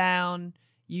them down,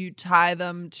 you tie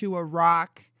them to a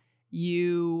rock,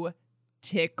 you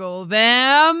tickle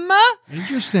them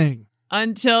Interesting.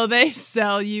 until they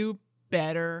sell you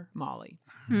better Molly.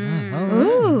 All right.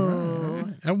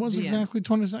 Ooh. That was The exactly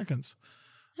 20 seconds.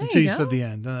 Until you said the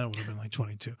end. Then it would have been like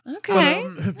 22. Okay.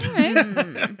 But, All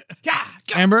right.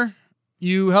 Amber,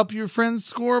 you help your friends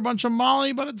score a bunch of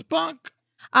Molly, but it's bunk.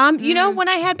 You know, when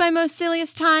I had my most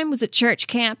silliest time was at church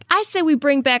camp. I say we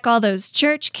bring back all those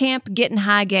church camp getting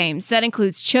high games. That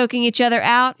includes choking each other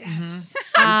out. Yes.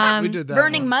 We did that.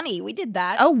 Burning once. money. We did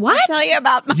that. Oh, what? I'll tell you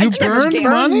about my You church burned camp.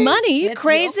 money? Money? You It's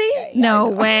crazy? okay. No I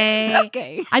know. way.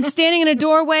 Okay. I'm standing in a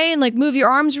doorway and like move your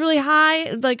arms really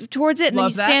high, like towards it, and Love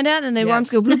then you that. stand out, and the Yes.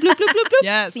 arms go bloop, bloop, bloop, bloop, bloop.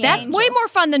 Yes. That's way Angels. more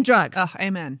fun than drugs. Oh,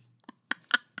 amen.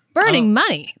 Burning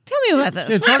money. Tell me about this.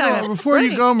 Yeah, What talk the- about, before you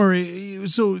burning- go, Marie,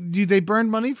 so do they burn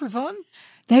money for fun?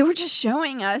 They were just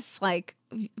showing us, like,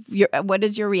 what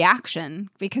is your reaction?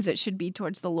 Because it should be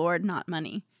towards the Lord, not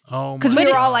money. Oh, Because we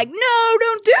were all like, no,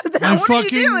 don't do that. my What are you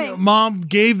fucking doing? mom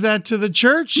gave that to the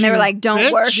church. And they were you like, don't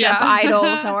bitch. worship Yeah.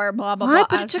 idols or blah, blah, blah. What?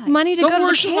 But I it was took like, money to Don't go to the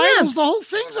worship camp. idols. The whole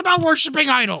thing's about worshiping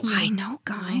idols. I know,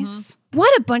 guys.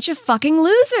 What a bunch of fucking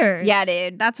losers. Yeah,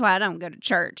 dude. That's why I don't go to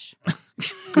church.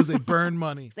 Because they burn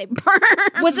money. They burn.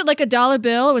 Was it like $1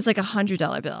 bill or was it like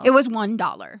 $100 bill? It was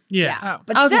 $1. Yeah. Oh.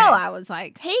 But Okay. still, I was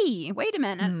like, hey, wait a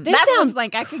minute. They That was sound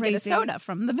like I could crazy. get a soda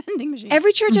from the vending machine.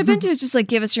 Every church I've been to is just like,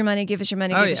 give us your money, give us your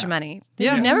money, Oh, give us yeah. your money.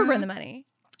 Yeah. They never burn the money.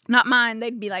 Not mine.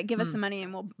 They'd be like, give us the money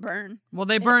and we'll burn. Well,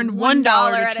 they burned $1 $1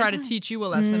 at to a try to time. teach you a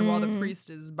lesson while the priest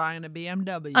is buying a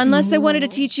BMW. Unless they wanted to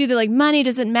teach you that like money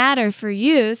doesn't matter for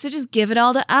you, so just give it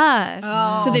all to us.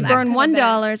 Oh, so they that burn could've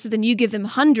 $1, so then you give them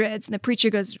hundreds, and the preacher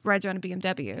rides around a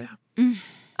BMW.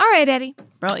 All right, Eddie.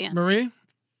 Brilliant. Marie,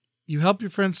 you help your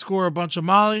friends score a bunch of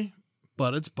Molly,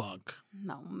 but it's bunk.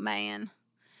 Oh, man.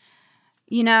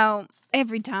 You know,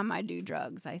 every time I do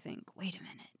drugs, I think, wait a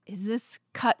minute. Is this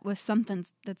cut with something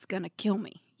that's going to kill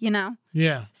me? You know?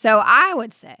 Yeah. So I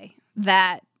would say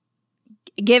that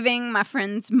giving my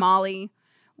friends Molly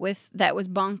that was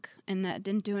bunk and that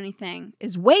didn't do anything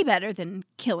is way better than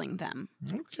killing them.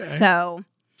 Okay. So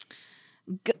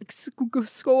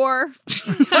score.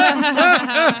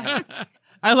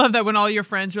 I love that when all your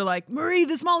friends are like, Marie,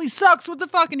 this Molly sucks. What the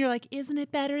fuck? And you're like, isn't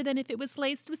it better than if it was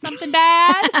laced with something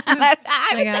bad?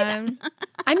 I would say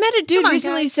I met a dude Come on,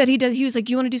 recently who guys. said he was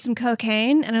like, you want to do some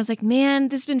cocaine? And I was like, man,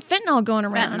 there's been fentanyl going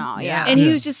around. Fentanyl, yeah. And he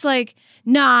Yeah. was just like,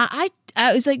 nah,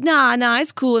 I was like, nah,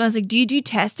 it's cool. And I was like, do you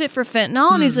test it for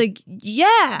fentanyl? And he's like,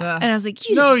 yeah. And I was like,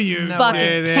 you No, didn't you fucking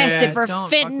didn't. test it for Don't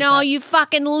fuck with fentanyl, that. you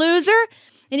fucking loser.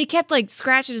 And he kept like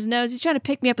scratching his nose. He's trying to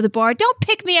pick me up at the bar. Don't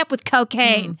pick me up with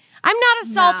cocaine. I'm not a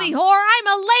salty whore. I'm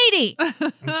a lady.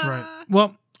 That's right.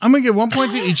 Well, I'm going to give 1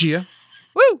 point to each of you.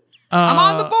 Woo! I'm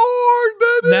on the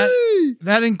board, baby!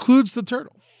 That includes the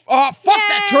turtle. Oh, fuck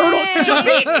that turtle. It's still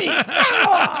beating me.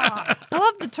 I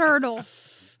love the turtle.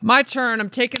 My turn.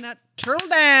 I'm taking that turtle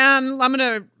down. I'm going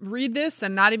to read this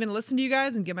and not even listen to you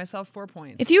guys and give myself 4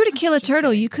 points. If you were to kill a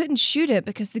turtle, you couldn't shoot it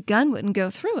because the gun wouldn't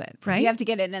go through it, right? You have to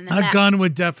get it in the A neck. gun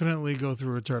would definitely go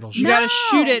through a turtle. You got to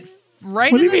shoot it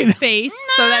right What in do you the mean? face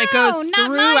so that it goes not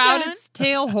through my out gun. its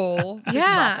tail hole. This is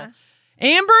Yeah. awful.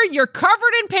 Amber, you're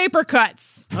covered in paper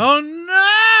cuts. Oh,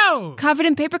 no. Covered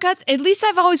in paper cuts. At least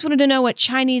I've always wanted to know what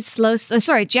Japanese slow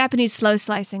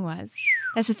slicing was.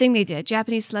 That's the thing they did.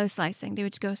 Japanese slow slicing. They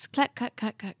would just go cut, cut,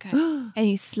 cut, cut, cut, and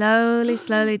you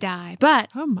slowly die. But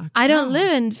Oh my God. I don't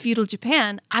live in feudal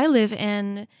Japan. I live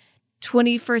in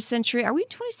 21st century. Are we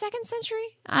 22nd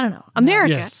century? I don't know.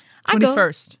 America. Yes. I go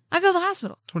 21st. to the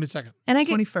hospital 22nd. and I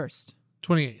get 21st.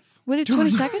 28th. what is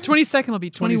 22nd? 22nd will be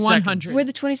 2100. We're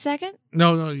the 22nd.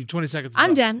 No, 20 seconds. is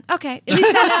I'm up. done. Okay. At least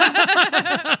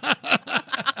I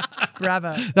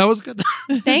Bravo. That was good.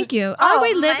 know. Thank you. Are Oh,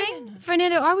 we living,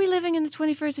 Fernando? Are we living in the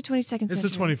 21st or 22nd century? It's the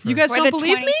 21st. You guys For don't the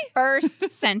believe me? 21st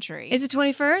century. Is it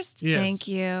 21st? Yes. Thank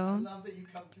you.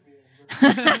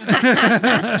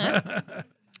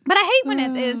 But I hate when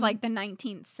it is like the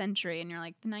 19th century and you're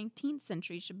like, the 19th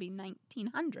century should be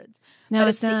 1900s. No, But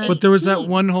it's it's the not. But there was that 18th.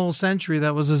 one whole century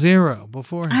that was a zero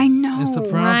before. I know. Is the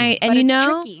problem. Right. And But you it's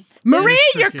know, tricky. Marie, It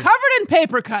is you're tricky. covered in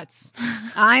paper cuts.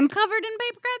 I'm covered in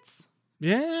paper cuts.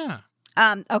 Yeah.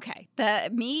 Okay.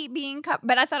 Me being covered,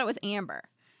 but I thought it was Amber.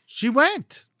 She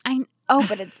went.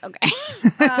 But it's okay.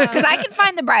 Because I can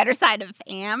find the brighter side of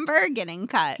Amber getting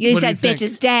cut. you What do said you bitch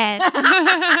think? is dead.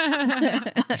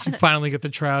 You finally get to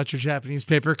try out your Japanese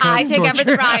paper cut. I take over torture.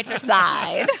 the brighter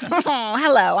side. Oh,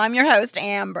 hello, I'm your host,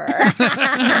 Amber.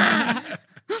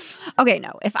 Okay,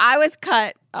 no. If I was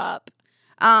cut up,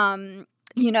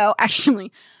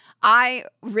 actually, I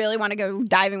really want to go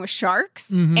diving with sharks.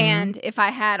 Mhm. And if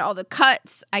I had all the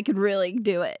cuts, I could really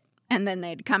do it. And then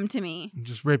they'd come to me,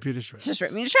 Just rip you to shreds. just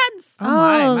rip me to shreds.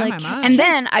 my. And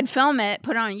then I'd film it,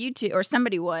 put it on YouTube, or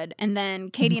somebody would. And then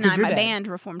Katie and Because I, you're my dead. band,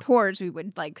 Reformed Hordes, we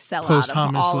would like sell out of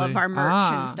all Posthumously. of our merch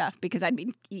Ah. and stuff because I'd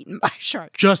be eaten by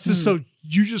sharks. Justice so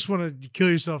you just want to kill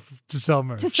yourself to sell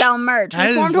merch. To sell merch. That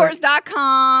is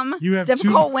Reformedhorse.com. You have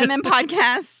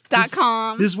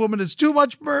difficultwomenpodcast.com. This woman has too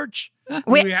much merch.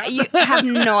 You have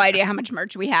no idea how much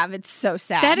merch we have. It's so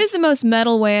sad. That is the most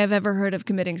metal way I've ever heard of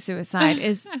committing suicide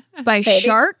is by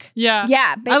shark. Yeah.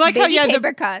 Yeah. I like how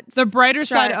paper cuts. The brighter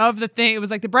Shark. side of the thing, it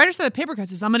was like the brighter side of the paper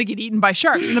cuts is I'm going to get eaten by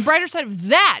sharks. And the brighter side of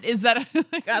that is that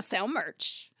Gotta sell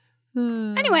merch.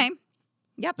 Anyway.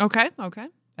 Yep. Okay.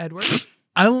 Edward.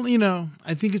 I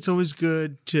think it's always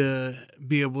good to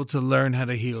be able to learn how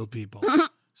to heal people.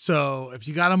 So if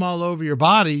you got them all over your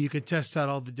body, you could test out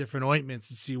all the different ointments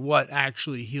and see what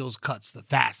actually heals cuts the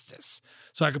fastest.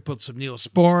 So I could put some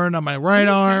Neosporin on my right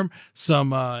arm, some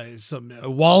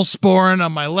Walsporin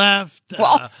on my left.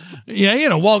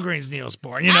 Walgreens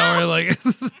Neosporin. Or like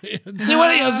see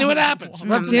what happens.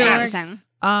 What's Interesting.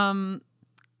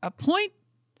 A point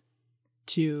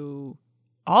to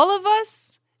all of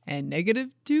us and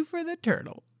 -2 for the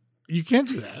turtle. You can't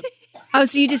do that. Oh,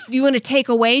 so you want to take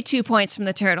away 2 points from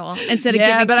the turtle instead of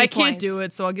giving 2 but I points. can't do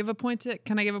it, so I'll give a point to.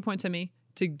 Can I give a point to me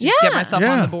to just get myself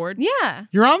on the board? Yeah.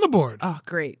 You're on the board. Oh,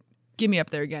 great! Give me up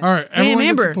there again. All right, Damn, everyone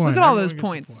gets a Amber! point. Look at all Everyone those gets a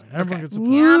points. point. Everyone Okay. gets a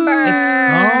point. Amber.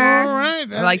 All right.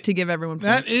 I like to give everyone points.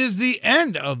 That is the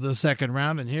end of the second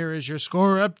round, and here is your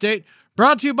score update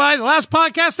brought to you by the Last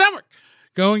Podcast Network.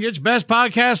 Go and get your best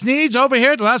podcast needs over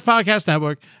here at the Last Podcast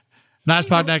Network,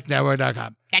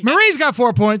 lastpodcastnetwork.com. Marie's got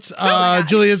 4 points.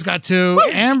 Julia's got 2.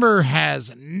 Amber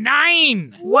has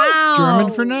 9. Wow.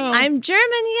 German for no. I'm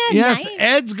German, yeah. Yes, Nice.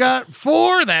 Ed's got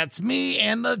 4. That's me.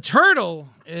 And the turtle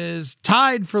is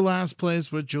tied for last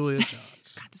place with Julia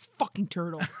Johns. God, this fucking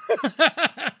turtle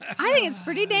I think it's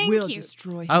pretty dang will cute.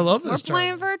 destroy. I love We're this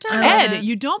playing turtle. for a turtle. Ed,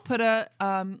 you don't put a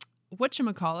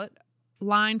whatchamacallit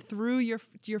line through your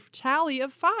tally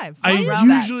of 5. I Why is that?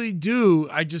 usually do.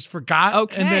 I just forgot.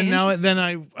 Okay, And then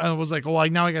interesting. I was like,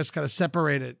 now I just got to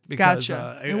separate it because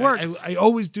Gotcha. It works. I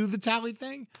always do the tally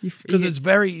thing because it's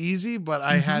very easy, but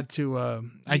I had to,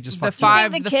 I just the fucked it up.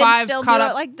 five. think the The kids 5 still caught do it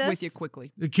up like this? with you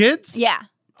quickly. The kids? Yeah.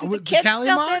 Do the With kids tally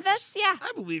still marks? do this? Yeah.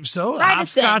 I believe so. The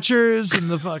Practicing. hopscotchers and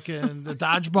the fucking the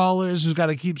dodgeballers who's got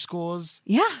to keep scores.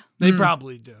 Yeah. They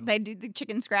probably do. They do the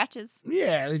chicken scratches.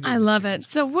 Yeah, they do. I love it.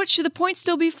 So what should the points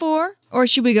still be for? Or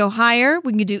should we go higher?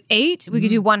 We can do 8. We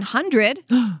could do 100.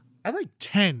 I like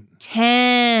 10.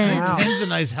 10. 10's a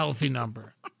nice healthy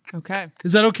number. Okay.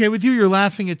 Is that okay with you? You're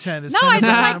laughing at 10. Is No, 10 I a just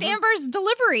bad liked number? Amber's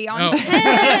delivery on Oh.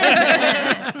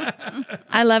 10.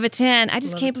 I love a 10. I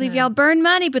just can't believe y'all burned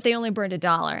money, but they only burned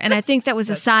 $1. And I think that was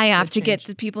a psyop to get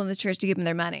the people in the church to give them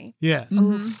their money. Yeah.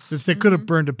 If they could have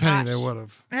burned a penny, they would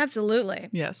have. Absolutely.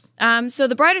 Yes. So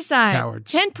the brighter side.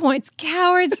 Cowards. 10 points.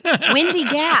 Cowards. Windy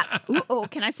Gap. Ooh,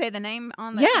 can I say the name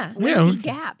on that? Yeah. Windy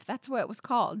Yeah. Gap. That's what it was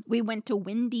called. We went to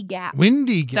Windy Gap.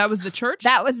 Windy Gap. That was the church.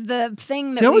 That was the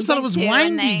thing that See, I always we thought it went was to, and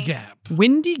Windy they- Gap.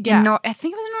 Windy Gap. I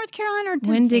think it was in North Carolina or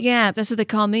Tennessee. Windy Gap. That's what they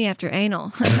call me after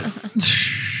anal.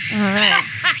 All right.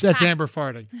 That's Amber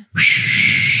farting.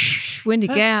 Windy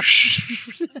Gap.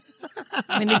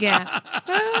 Windy Gap.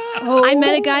 I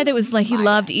met a guy that was like, he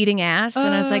loved eating ass.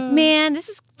 And I was like, man, this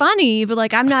is funny, but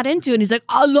like, I'm not into it. And he's like,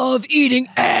 I love eating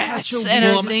ass. And I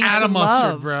Well, was I'm like, out of love.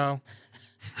 mustard, bro.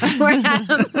 we're out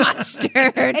of mustard.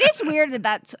 It is weird that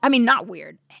that's, I mean, not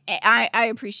weird. I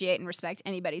appreciate and respect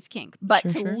anybody's kink, but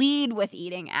to lead with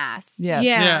eating ass. Yes.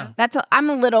 Yeah. That's I'm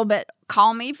a little bit,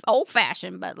 call me old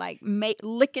fashioned, but like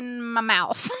licking my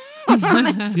mouth.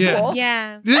 That's Yeah. cool.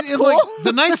 Yeah. That's Like, cool.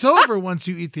 the night's over once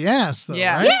you eat the ass, though,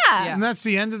 Yeah. right? Yeah. And that's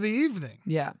the end of the evening.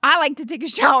 Yeah. I like to take a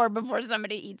shower before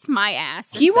somebody eats my ass.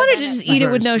 He and so wanted to then just it's eat it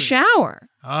Very with no sweet. shower.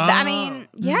 I mean,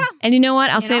 yeah. And you know what?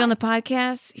 I'll say it know? on the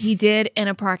podcast. He did in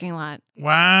a parking lot,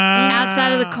 Wow.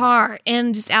 outside of the car,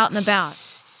 and just out and about.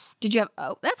 Did you have?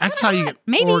 Oh, that's That's kinda how you hot. get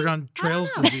Maybe. Oregon Trails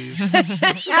disease.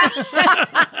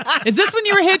 Is this when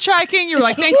you were hitchhiking? You were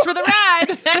like, thanks for the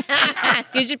ride.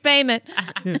 Here's your payment.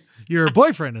 Your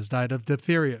boyfriend has died of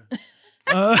diphtheria.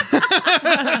 Pink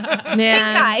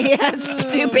guy. He has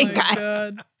two pink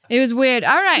guys. It was weird.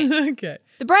 All right. Okay.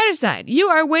 The brighter side. You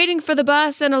are waiting for the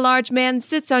bus and a large man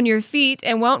sits on your feet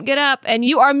and won't get up, and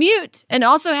you are mute and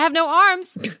also have no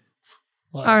arms.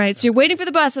 All right, so you're waiting for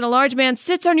the bus and a large man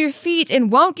sits on your feet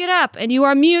and won't get up, and you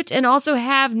are mute and also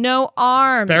have no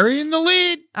arms. Burying the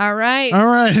lead. All right. All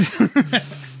right.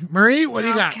 Marie, what do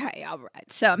you got? Okay, all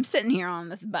right. So I'm sitting here on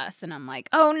this bus and I'm like,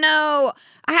 oh no,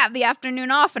 I have the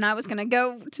afternoon off and I was going to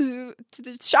go to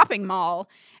the shopping mall.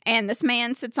 And this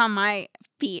man sits on my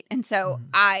feet. And so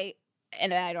I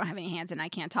don't have any hands and I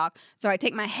can't talk. So I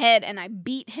take my head and I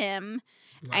beat him.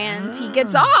 And he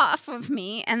gets off of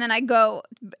me, and then I go,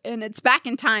 and it's back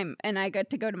in time, and I get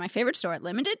to go to my favorite store,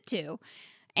 Limited 2,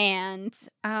 and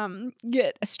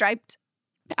get a striped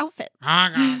outfit.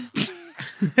 I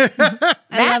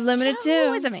love limited too. It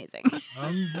was amazing.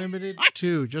 Unlimited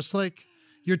too, just like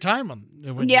your time on.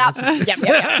 When you Yeah. answer.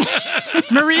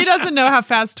 Yep. Marie doesn't know how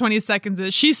fast 20 seconds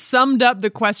is. She summed up the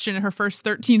question in her first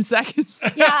 13 seconds.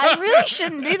 Yeah, I really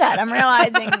shouldn't do that. I'm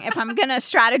realizing if I'm going to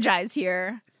strategize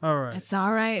here. All right. It's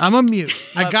all right. I'm a mute.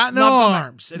 I got no love going.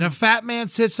 arms, and a fat man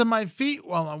sits on my feet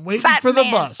while I'm waiting Fat for the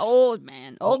man, bus. Old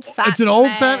man. Old fat It's an old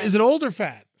man. fat. Is it old or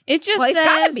fat? It just Well, he's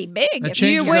got to says be big. That if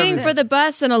changes you're waiting everything. for the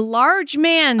bus and a large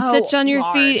man Oh, sits on your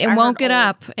large. feet and I won't heard get old.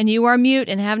 up, and you are mute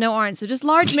and have no arms. So just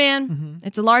large man.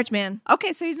 It's a large man.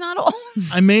 Okay, so he's not old.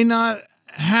 I may not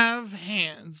have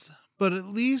hands, but at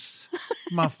least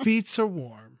my feet are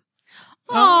warm.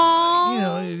 Aww. You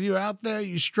know, you're out there,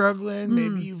 you're struggling.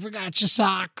 Maybe you forgot your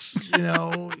socks. You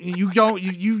know, you don't.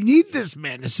 You need this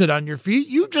man to sit on your feet.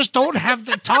 You just don't have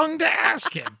the tongue to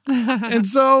ask him. And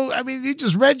so, I mean, he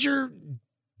just read your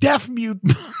deaf mute.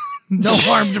 No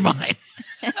harm to mine.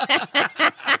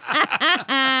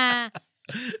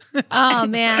 Oh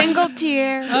man, Single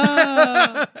tear.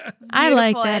 I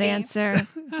like beautiful, that Eddie. answer.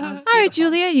 All right,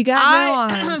 Julia, you got no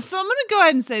arms. So I'm going to go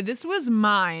ahead and say this was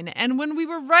mine. And when we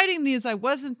were writing these, I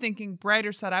wasn't thinking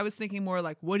brighter side. I was thinking more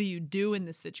like, what do you do in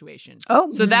this situation? Oh.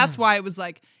 So that's why it was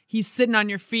like, he's sitting on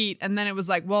your feet. And then it was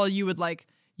like, well, you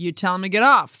tell him to get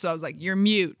off. So I was like, you're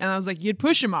mute. And I was like, you'd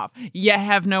push him off. You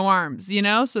have no arms, you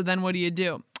know? So then what do you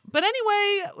do? But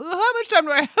anyway, how much time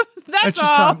do I have? That's your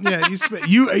all. time. Yeah,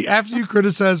 you after you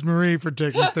criticized Marie for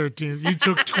taking 13, you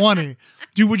took 20.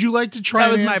 Would you like to try?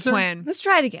 That was and my answer? plan. Let's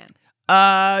try it again.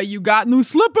 You got new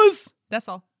slippers. That's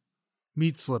all.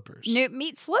 Meat slippers.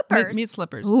 Meat slippers. Meat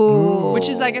slippers. Ooh. Which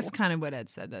is, I guess, kind of what Ed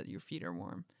said, that your feet are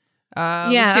warm. Yeah,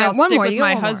 let's see, I'll one stick more. with You got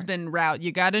my one more. husband route.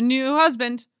 You got a new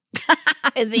husband.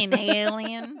 Is he an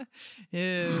alien?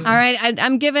 Ew. All right,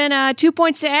 I'm giving 2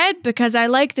 points to Ed because I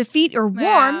like the feet are warm,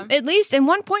 Yeah. at least, and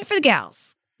 1 point for the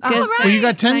gals. All 'Cause- right. Well, you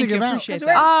got 10 Thank to give you, out. appreciate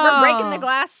Because that. we're breaking the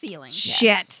glass ceiling. Shit.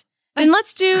 Yes. Then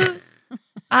let's do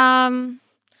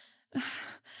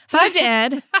 5 to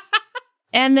Ed,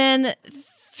 and then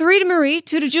 3 to Marie,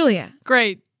 2 to Julia.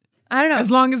 Great. I don't know.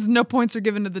 As long as no points are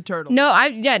given to the turtle. No,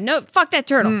 fuck that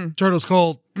turtle. Turtle's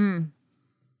cold.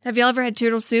 Have y'all ever had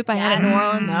turtle soup? I had it in New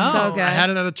Orleans. No. It's so good. I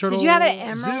had it at a turtle. Did you have it at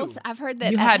Emerald's? Zoo. I've heard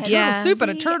that. You at had turtle Yeah. soup at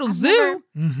a turtle I've zoo? never-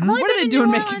 Mm-hmm. I've only What are been they to doing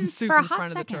New making Orleans soup for a in hot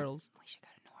front of the second. turtles? We should go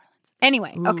to New Orleans.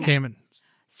 Anyway, okay. Cayman.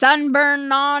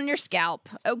 Sunburn on your scalp.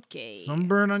 Okay.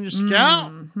 Sunburn on your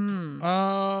scalp.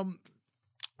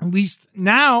 At least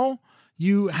now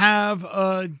you have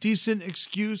a decent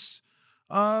excuse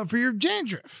for your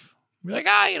dandruff. You're like,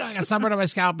 I got sunburn on my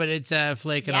scalp, but it's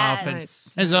flaking off. And,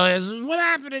 Nice. and so it's, what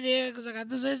happened to you? Because I got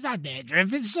this. It's not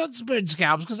dandruff. It's sunburned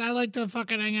scalps because I like to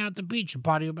fucking hang out at the beach and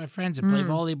party with my friends and play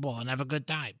volleyball and have a good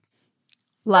time.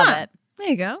 Love Huh. it. There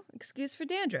you go. Excuse for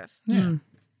dandruff. Yeah.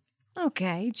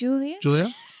 Okay, Julia.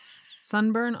 Julia?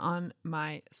 Sunburn on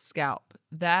my scalp.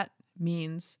 That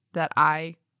means that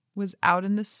I was out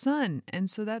in the sun, and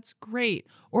so that's great.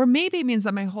 Or maybe it means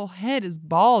that my whole head is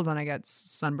bald when I got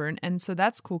sunburn, and so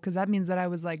that's cool because that means that I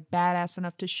was like badass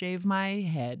enough to shave my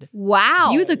head.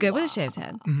 Wow. You look good with a shaved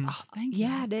head. Oh, thank you.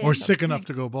 Yeah, it is. Or sick enough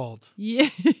to go bald. Yeah.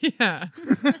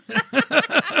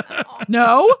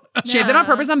 No, shaved it on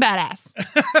purpose. I'm badass.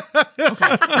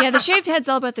 Yeah, the shaved head's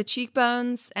all about the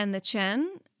cheekbones and the chin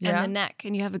Yeah. and the neck,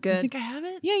 and you have a You good. think I have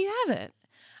it? Yeah, you have it.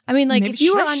 I mean, like Maybe if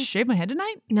you were should I on shave my head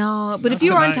tonight? no, but Not if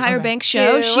you were on tonight. Tyra Okay. Banks'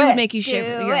 show, Do she would it. make you shave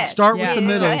Do your it. head. Start Yeah. with the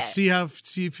middle. Yeah.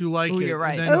 See if you like Ooh, it. you're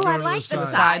right. And then Ooh, go I to like the side.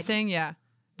 side. Side thing, yeah.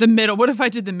 The middle. What if I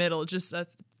did the middle? Just a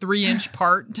 3-inch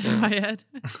part to my head.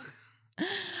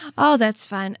 Oh, that's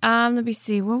fun. Let me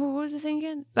see. What was the thing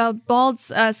again? Bald,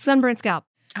 sunburned scalp.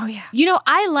 Oh, yeah. You know,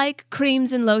 I like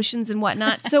creams and lotions and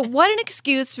whatnot. So what an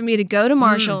excuse for me to go to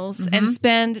Marshall's and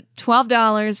spend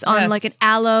 $12 on Yes. like an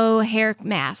aloe hair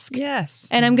mask. Yes.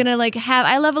 And I'm going to like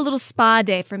I love a little spa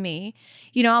day for me.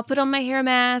 You know, I'll put on my hair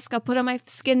mask, I'll put on my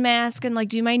skin mask and like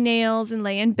do my nails and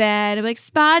lay in bed. I'm like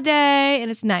spa day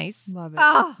and it's nice. Love it.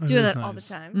 Oh, Do is that all the nice.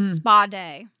 time. spa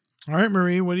day. All right,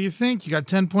 Marie, what do you think? You got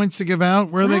 10 points to give out.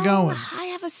 Where are they Well, going? I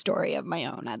have a story of my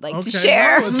own I'd like to Okay,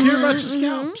 share. well, let's hear about your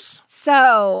scalps.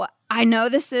 So I know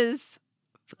this is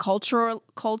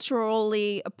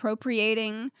culturally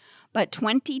appropriating, but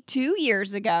 22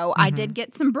 years ago, I did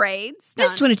get some braids done.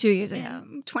 That's 22 years ago. Yeah,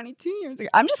 22 years ago.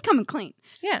 I'm just coming clean.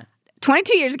 Yeah.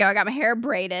 22 years ago, I got my hair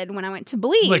braided when I went to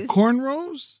Belize. Like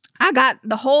cornrows? I got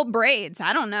the whole braids.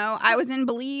 I don't know. I was in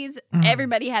Belize.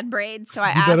 Everybody had braids, so I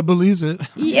You asked. better believe it.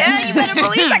 Yeah, you better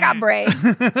believe I got braids.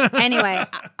 Anyway,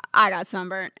 I got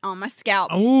sunburnt on my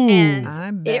scalp. Ooh. And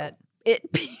I bet.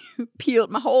 peeled.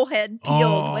 My whole head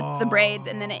peeled with the braids,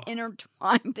 and then it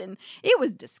intertwined, and it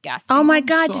was disgusting. Oh my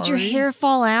God! Did your hair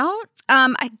fall out?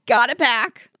 I got it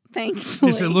back.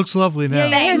 Thankfully. Yes, it looks lovely now. Yeah,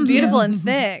 your hair's beautiful and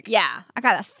thick. Yeah, I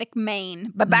got a thick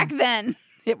mane, but back then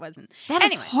it wasn't. That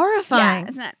is horrifying. Yeah,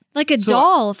 isn't that like a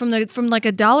doll from like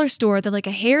a dollar store that like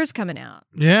a hair's coming out?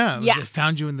 Yeah. Yeah. They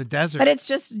found you in the desert. But it's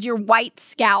just your white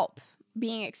scalp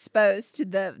being exposed to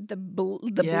the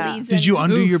bleeds. Did you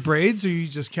undo your braids, or you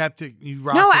just kept it? You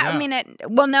rocked No, it I out? mean,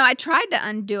 I tried to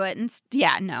undo it,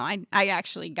 and I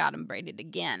actually got them braided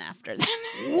again after that.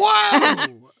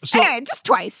 Whoa! So anyway, just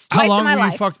twice how in long my were you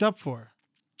life. fucked up for?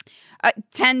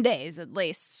 10 days at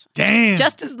least. Damn.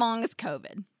 Just as long as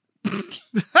COVID.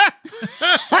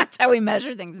 That's how we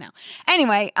measure things now.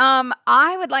 Anyway,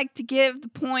 I would like to give the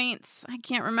points. I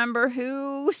can't remember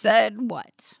who said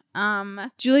what.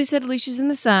 Julie said Alicia's in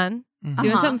the sun,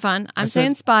 doing something fun. I'm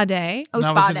saying spa day. Oh, that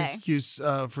spa was an day. excuse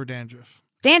for dandruff.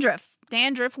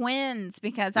 Dandruff wins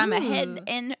because I'm a head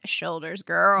and shoulders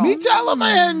girl. Me too. I love my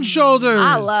head and shoulders.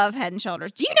 I love head and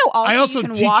shoulders. Do you know I also you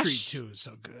can tea wash tree too is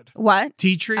so good. What?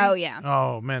 Tea tree? Oh yeah.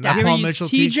 Oh man, Yeah. that You ever Paul use Mitchell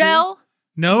tea tea tree. gel?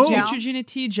 No. Neutrogena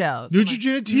tea gel.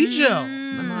 Neutrogena tea gel.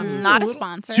 Not a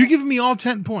sponsor. So you're giving me all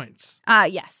 10 points.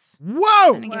 Yes.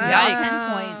 Whoa. I'm gonna give you all 10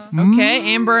 points.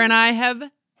 Okay, Amber and I have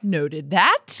noted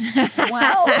that,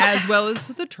 Well, as well as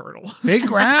the turtle. Big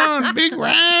round. Big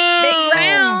round. Big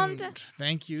round.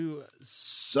 Thank you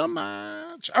so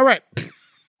much. All right.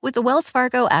 With the Wells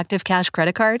Fargo Active Cash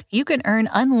Credit Card, you can earn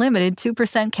unlimited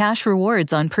 2% cash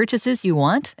rewards on purchases you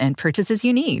want and purchases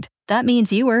you need. That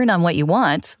means you earn on what you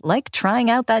want, like trying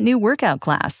out that new workout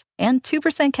class, and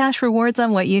 2% cash rewards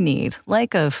on what you need,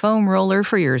 like a foam roller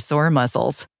for your sore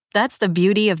muscles. That's the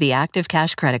beauty of the Active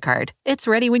Cash Credit Card. It's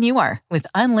ready when you are, with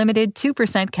unlimited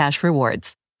 2% cash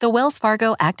rewards. The Wells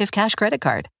Fargo Active Cash Credit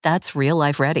Card. That's real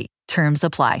life ready. Terms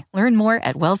apply. Learn more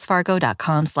at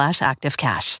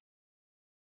wellsfargo.com/activecash.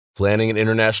 Planning an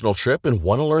international trip and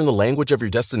want to learn the language of your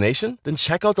destination? Then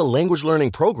check out the language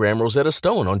learning program Rosetta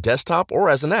Stone on desktop or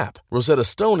as an app. Rosetta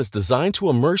Stone is designed to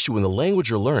immerse you in the language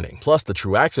you're learning. Plus, the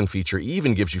True Accent feature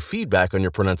even gives you feedback on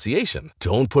your pronunciation.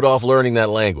 Don't put off learning that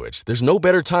language. There's no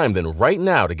better time than right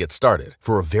now to get started.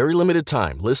 For a very limited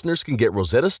time, listeners can get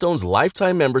Rosetta Stone's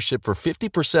lifetime membership for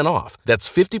 50% off. That's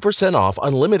 50% off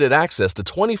unlimited access to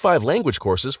 25 language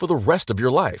courses for the rest of your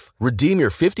life. Redeem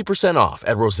your 50% off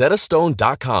at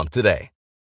rosettastone.com today.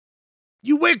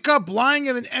 You wake up lying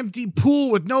in an empty pool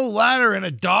with no ladder and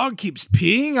a dog keeps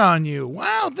peeing on you.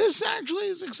 Wow, this actually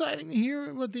is exciting to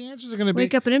hear what the answers are going to be.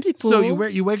 Wake up in an empty pool. So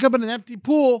you wake up in an empty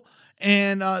pool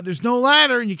and there's no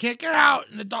ladder and you can't get out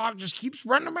and the dog just keeps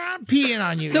running around peeing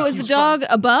on you. So is the dog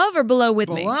above or below with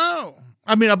me? Below.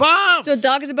 I mean above. So the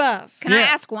dog is above. Can I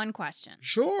ask one question?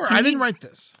 Sure. Can I you- didn't write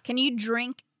this. Can you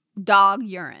drink dog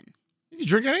urine? You can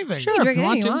drink anything. Sure, drink you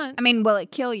want anything you to. want. I mean, will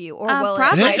it kill you or will it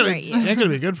probably. It ain't hydrate you? gonna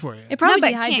be good for you. It probably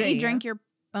no, but dehydrates can't you drink your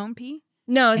own pee?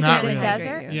 No, it's Not going to really.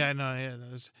 dehydrate you. Yeah, no, yeah.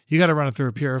 You got to run it through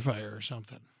a purifier or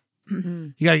something.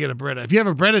 You got to get a Brita. If you have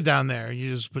a Brita down there,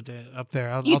 you just put that up there.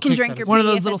 I'll You can take drink that your as- One of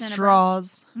pee those if little it's in a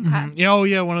straws. Okay. Yeah, oh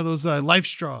yeah, one of those life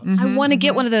straws. I want to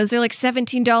get one of those. They're like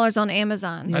 $17 on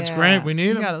Amazon. That's great. We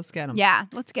need 'em. Yeah, let's get them. Yeah,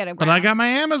 let's get it. But I got my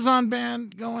Amazon ban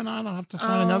going on. I'll have to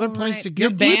find another place to You're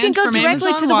get banned You can go from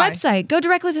directly Amazon? to the Why? website. Go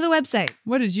directly to the website.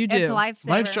 What did you do? It's lifesaver.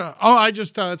 life straw. Oh, I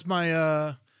just it's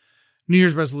my New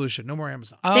Year's resolution. No more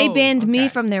Amazon. They Oh, banned me okay.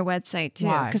 from their website too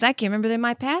Why? because I can't remember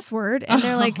my password, and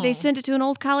they're like they sent it to an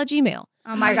old college email.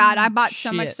 Oh my God, I bought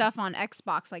so much Shit. stuff on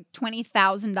Xbox, like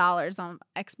 $20,000 on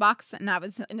Xbox. And I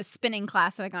was in a spinning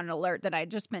class and I got an alert that I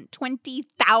just spent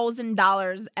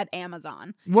 $20,000 at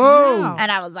Amazon. Whoa. Wow.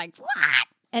 And I was like, what?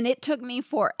 And it took me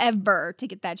forever to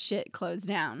get that shit closed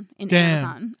down in Damn.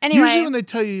 Amazon. Anyway, Usually when they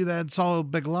tell you that, it's all a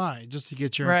big lie just to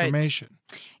get your Right. information.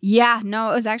 yeah,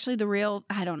 no, it was actually the real,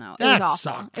 I don't know. It That was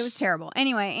awful. sucks. It was terrible.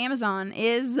 Anyway, Amazon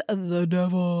is the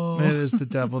devil. It is the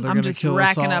devil. They're I'm going to just kill us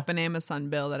racking all. up an Amazon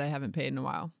bill that I haven't paid in a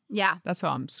while. Yeah. That's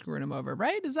how I'm screwing them over,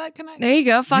 right? Is that connected? There you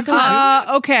go. Fuck them up.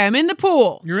 Okay, I'm in the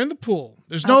pool. You're in the pool.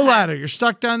 There's no Okay. ladder. You're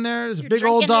stuck down there. There's a big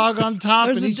old drinking dog on top.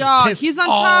 There's and a he's just dog. pissed He's on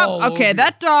all top. Okay, over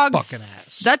that your dog. fucking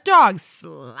ass. That dog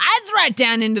slides right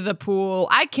down into the pool.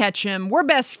 I catch him. We're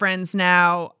best friends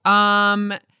now.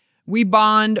 We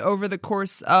bond over the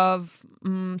course of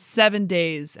 7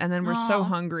 days, and then we're so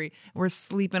hungry. We're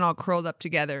sleeping all curled up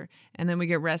together, and then we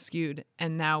get rescued,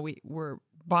 and now we're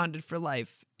bonded for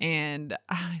life. And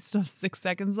I still have 6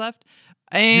 seconds left.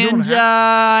 And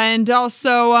and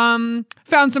also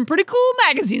found some pretty cool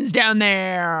magazines down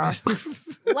there.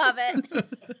 Love it.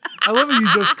 I love how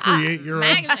you just create your own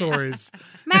Magazine. stories.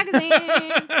 Magazine.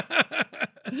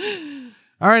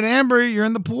 All right, Amber, you're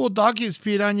in the pool. Dog keeps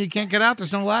peed on you. You can't get out.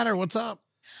 There's no ladder. What's up?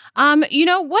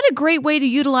 What a great way to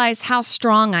utilize how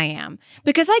strong I am.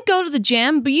 Because I go to the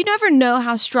gym, but you never know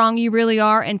how strong you really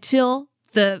are until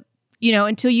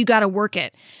you got to work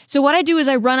it. So what I do is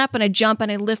I run up and I jump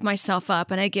and I lift myself up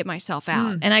and I get myself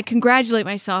out. And I congratulate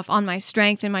myself on my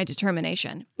strength and my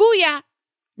determination. Booyah!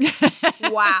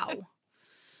 Wow.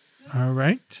 All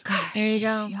right. Gosh, there you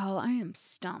go. Y'all, I am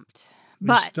stumped.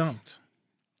 You're stumped.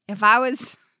 If I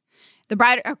was the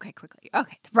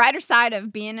brighter side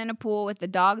of being in a pool with the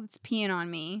dog that's peeing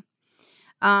on me.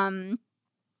 So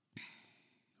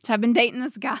I've been dating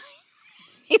this guy.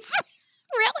 He's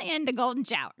really into golden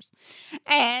showers.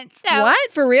 And so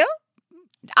What? For real?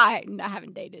 I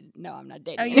haven't dated. No, I'm not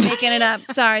dating. Oh, you're making it up.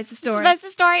 Sorry, it's the story. It's the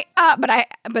story.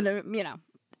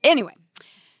 Anyway.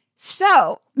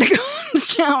 So the golden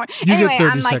shower. Get 30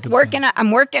 I'm like seconds working now. up.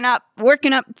 I'm working up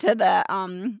to the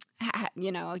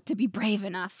to be brave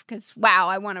enough because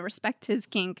I want to respect his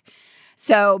kink.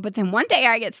 So, but then one day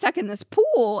I get stuck in this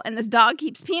pool and this dog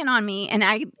keeps peeing on me, and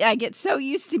I get so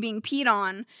used to being peed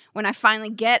on when I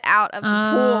finally get out of the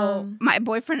pool. My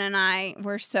boyfriend and I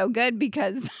were so good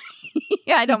because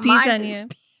I don't pees mind on his you.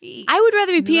 pee. I would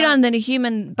rather be peed on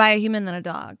by a human than a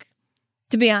dog.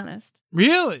 To be honest.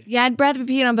 Really? Yeah, I'd rather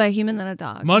be peed on by a human than a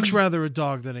dog. Much rather a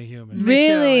dog than a human.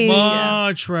 Really?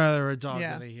 Much rather a dog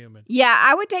than a human. Yeah,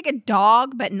 I would take a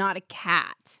dog, but not a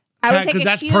cat. I would take a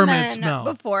that's human permanent smell.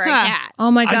 before a cat. Oh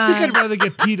my God. I think I'd rather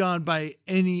get peed on by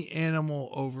any animal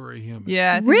over a human.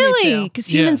 Yeah. I think me Really? too.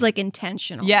 Because humans like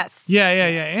intentional. Yes. Yeah.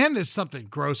 And there's something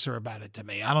grosser about it to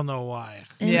me. I don't know why.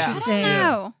 Interesting. I don't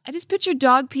know. I just picture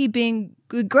dog pee being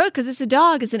gross because it's a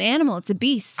dog, it's an animal, it's a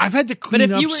beast. I've had to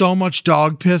clean up so much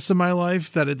dog piss in my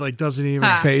life that it doesn't even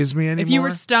faze me anymore. If you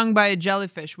were stung by a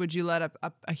jellyfish, would you let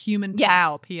a human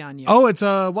pal pee on you? Oh, it's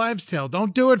a wives' tale.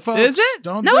 Don't do it, folks. Is it?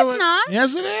 Don't No, do it's it. not.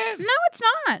 Yes, it is. No, it's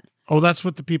not. Oh, that's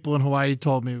what the people in Hawaii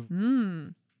told me.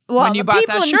 Well, When you the bought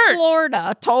people that in shirt.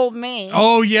 Florida told me.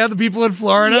 Oh, yeah, the people in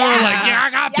Florida were like, I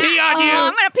got pee on you.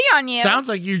 I'm going to pee on you. Sounds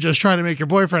like you're just trying to make your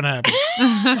boyfriend happy.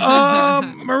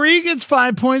 Marie gets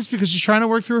 5 points because she's trying to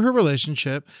work through her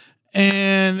relationship.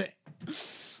 And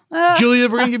Julia,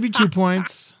 we're going to give you 2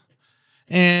 points.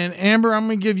 And Amber, I'm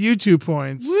going to give you 2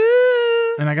 points.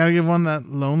 Woo! And I got to give one that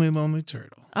lonely, lonely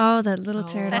turtle. Oh, that little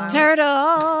turtle. A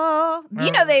turtle.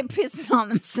 You know they piss on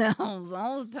themselves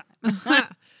all the time.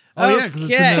 Oh, yeah, because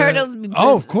it's in the... Turtles be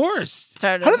Oh, of pissing. course.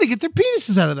 Turtles. How do they get their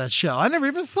penises out of that shell? I never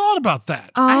even thought about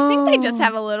that. I think they just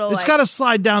have a little. It's got to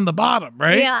slide down the bottom,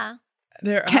 right? Yeah.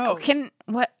 There.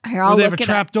 What? Here, Or I'll they have a look it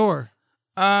trap up. door.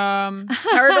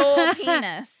 Turtle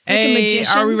penis. Like a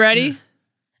magician. Are we ready?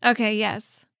 Okay,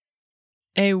 yes.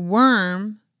 A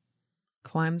worm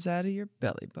climbs out of your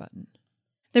belly button.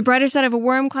 The brighter side of a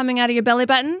worm climbing out of your belly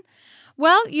button?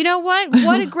 Well, you know what?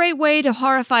 What a great way to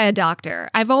horrify a doctor.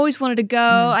 I've always wanted to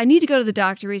go. I need to go to the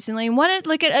doctor recently and wanted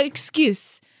like an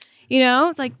excuse.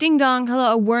 Like ding dong,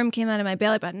 hello, a worm came out of my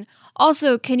belly button.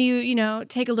 Also, can you,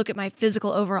 take a look at my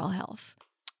physical overall health?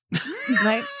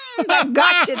 Right?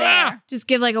 Got you there. Just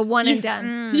give like a one and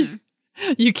done.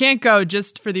 You can't go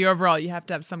just for the overall. You have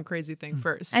to have some crazy thing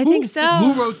first. I think so.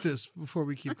 Who wrote this before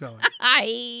we keep going?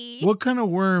 What kind of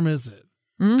worm is it?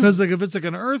 Because if it's like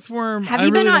an earthworm, Have I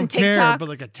you really been on don't care. TikTok? But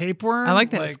like a tapeworm, I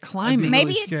like that it's climbing. I'd be Maybe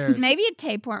really scared. maybe a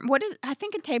tapeworm. What is? I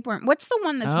think a tapeworm. What's the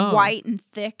one that's Oh. white and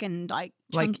thick and like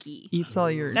chunky? Eats all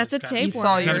your. That's a It's gotta- eats tapeworm.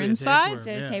 all it's your gotta be a insides.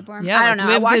 Is it a tapeworm? Yeah, I don't know. I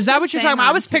lives- watched is that this what you're thing talking about? I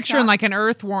on was picturing TikTok. like an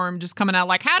earthworm just coming out.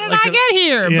 Like, how did Like I get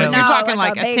here? yeah, But like- you're No, talking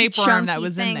like a big tapeworm that chunky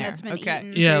was in thing there. that's been Okay.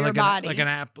 eaten Yeah, through like your body. an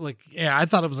apple. I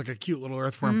thought it was like a cute little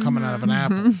earthworm coming out of an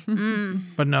apple.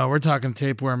 But no, we're talking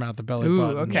tapeworm out the belly Ooh,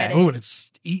 button. okay. Oh, and it's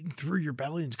eating through your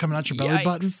belly and it's coming out your belly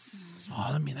button. Yikes.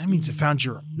 Oh, that means it found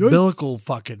your umbilical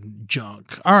fucking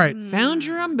junk. All right, Found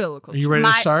your umbilical. are you ready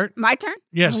to start? My turn?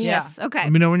 Yes. Oh, yes. Okay.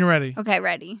 Let me know when you're ready. Okay,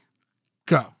 ready.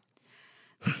 Go.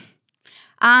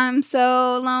 I'm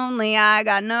so lonely, I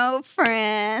got no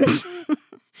friends.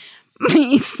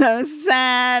 Me so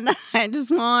sad, I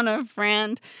just want a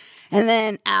friend. And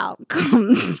then out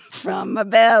comes from my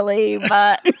belly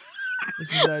button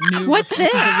This is a new. What's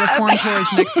This is a Reform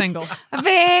Toys next single. a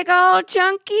big old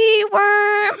chunky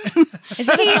worm. Is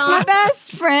it a He's my song?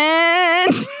 best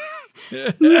friend.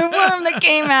 The worm that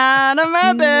came out of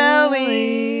my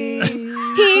belly.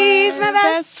 He's my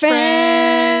best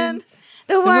friend.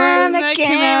 The worm that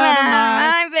came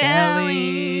out of my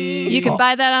belly. You can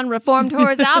buy that on Reformed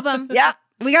Horror's album. Yep.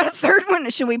 We got a third one.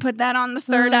 Should we put that on the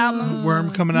third album?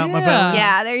 Worm coming out my yeah. belly.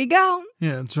 Yeah, there you go.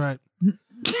 Yeah, that's right.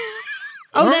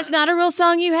 Oh, that's not a real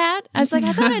song you had? I was like,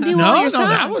 I thought I knew all No, your songs.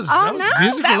 that was Oh, no.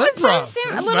 musical That was improv. just a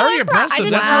That's little very improv. impressive. I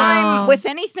didn't That's rhyme Wow. with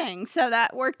anything, so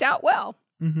that worked out well.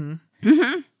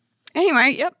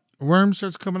 Anyway, yep. Worm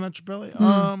starts coming out your belly.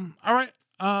 All right.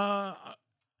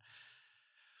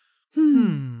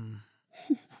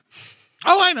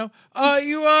 Oh, I know.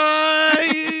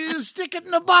 You stick it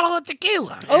in a bottle of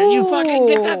tequila. And you fucking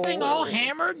get that thing all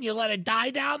hammered and you let it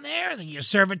die down there and then you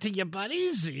serve it to your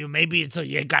buddies. You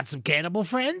got some cannibal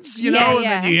friends, and then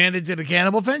you hand it to the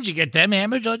cannibal friends. You get them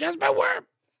hammered. You're like, that's my worm.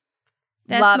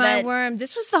 That's Love my it. worm.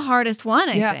 This was the hardest one,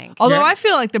 I think. Although I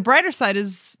feel like the brighter side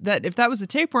is that if that was a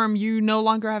tapeworm, you no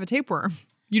longer have a tapeworm.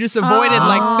 You just avoided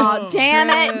Oh, damn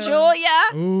it, Julia.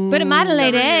 Ooh. But it might have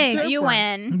laid eggs. You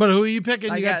win. But who are you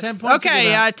picking? You got 10 points.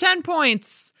 Okay, 10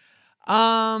 points. 2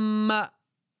 to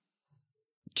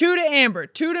Amber,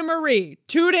 2 to Marie,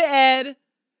 2 to Ed,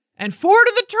 and 4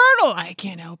 to the turtle. I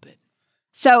can't help it.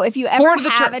 So if you ever 4 to the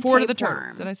have a 4 to the turtle.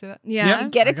 tapeworm, Did I say that? Yeah.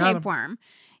 get a I got 'em. tapeworm,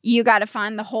 you got to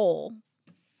find the hole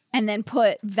and then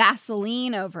put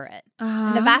Vaseline over it.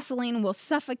 And the Vaseline will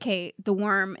suffocate the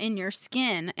worm in your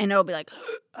skin, and it'll be like,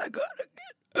 I gotta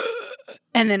get,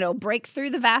 and then it'll break through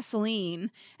the Vaseline,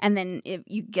 and then if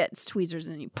you get tweezers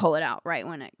and you pull it out right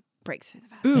when it breaks through the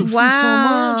Vaseline. Thank you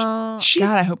Wow. so much. She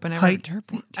God, I hope I never hiked hurt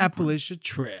her. Appalachia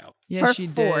Trail Yeah, For she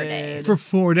 4 did. days. for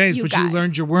 4 days, You but guys. you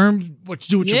learned your worm, what to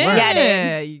do with your worm. Yeah,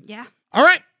 Yeah. Yeah. All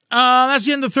right. That's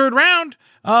the end of the third round.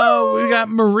 We got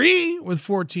Marie with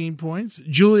 14 points,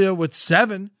 Julia with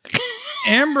 7,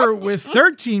 Amber with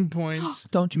 13 points,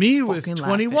 Don't you me with fucking laugh at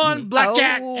 21, me.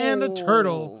 Blackjack, and the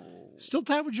turtle. Still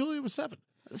tied with Julia with 7.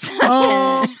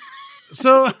 Oh.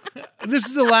 So this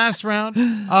is the last round.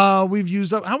 We've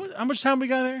used up, how much time we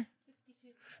got here?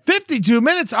 52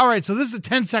 minutes. All right, so this is a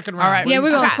 10-second round. All right. Yeah,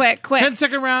 we're going quick.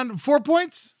 10-second round, 4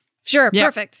 points? Sure, Yeah.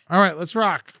 perfect. All right, let's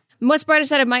rock. What's brighter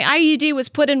side of my IUD was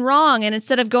put in wrong, and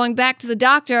instead of going back to the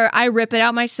doctor, I rip it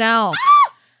out myself.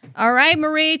 All right,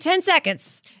 Marie, 10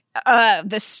 seconds.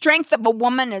 The strength of a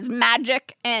woman is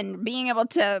magic, and being able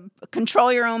to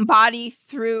control your own body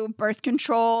through birth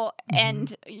control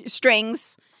and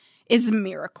strings is a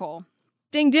miracle.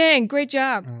 Ding, ding. Great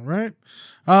job. All right.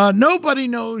 Nobody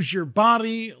knows your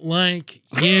body like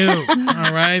you.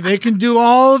 All right. They can do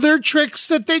all their tricks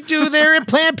that they do there at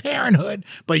Planned Parenthood,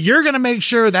 but you're going to make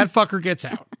sure that fucker gets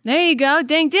out. There you go.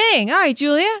 Ding, ding. All right,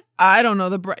 Julia. I don't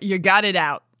know. You got it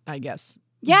out, I guess.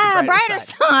 Yeah, The brighter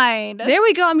side. There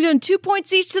we go. I'm doing 2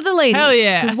 points each to the ladies. Hell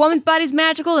yeah. Because woman's body's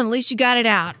magical, and at least you got it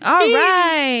out. All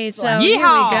right. So here we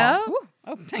Yeehaw. go.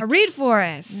 Oh, A read for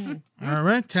us. All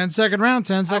right. 10-second round.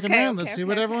 10-second Okay, round. Let's see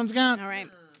what everyone's got. All right.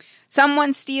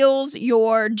 Someone steals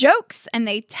your jokes and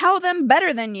they tell them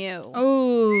better than you.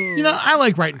 Oh. You know, I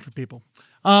like writing for people.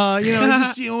 What you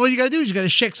got to do is you got to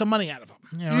shake some money out of them.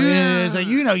 You know, it's like,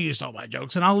 you stole my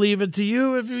jokes, and I'll leave it to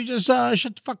you if you just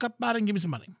shut the fuck up about it and give me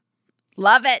some money.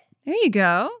 Love it. There you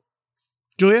go.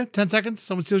 Julia, 10 seconds.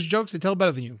 Someone steals your jokes. They tell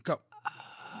better than you. Go.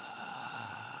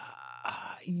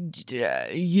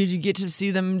 You get to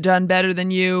see them done better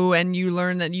than you, and you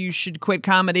learn that you should quit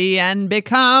comedy and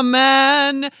become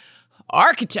an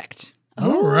architect.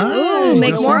 All right.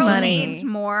 make Just more in time. money. Needs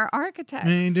more architects.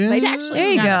 They do. They actually There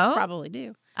you kinda go. probably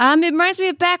do. It reminds me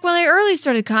of back when I early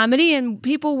started comedy, and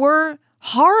people were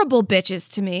horrible bitches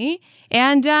to me.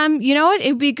 And you know what?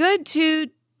 It would be good to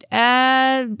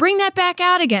bring that back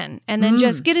out again, and then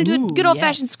just get into a good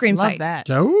old-fashioned scream Love fight. that.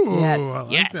 Oh, Yes. I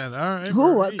like Yes. that. All right.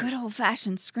 Ooh, a Marie. good old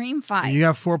fashioned scream fight. You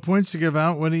got 4 points to give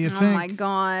out. What do you Oh think? my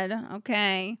God.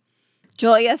 Okay.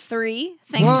 Julia, 3.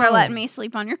 Thanks Whoa. for letting me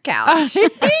sleep on your couch.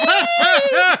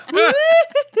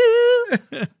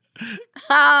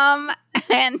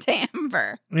 And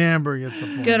Amber. Amber gets a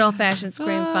point. Good old-fashioned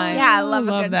scream fight. Yeah, I love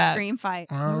a love good that. scream fight.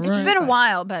 All It's right. been a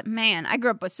while, but man, I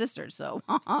grew up with sisters, so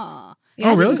Yeah,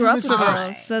 Oh, I really? didn't grow up Who's with sisters?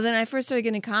 girls. So then I first started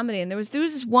getting comedy, and there was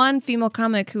this one female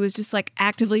comic who was just like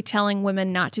actively telling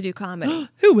women not to do comedy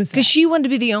Who was that? because she wanted to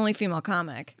be the only female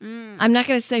comic. I'm not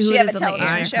going to say who She it have is a on the air.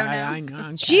 television show now? I know.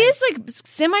 She is like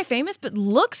semi-famous, but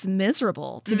looks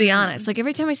miserable, to be honest. Like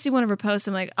every time I see one of her posts,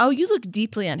 I'm like, oh, you look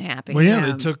deeply unhappy. Well, yeah,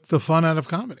 they took the fun out of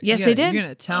comedy. Yes, they did. You're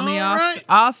going to tell me All right.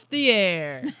 off the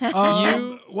air.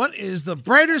 What is the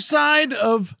brighter side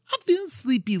of I'm feeling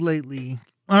sleepy lately?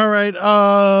 All right.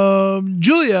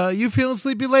 Julia, you feeling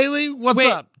sleepy lately? What's Wait.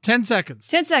 up? 10 seconds.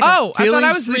 10 seconds. Oh, I Feeling thought I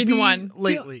was sleepy reading one.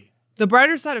 lately. The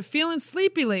brighter side of feeling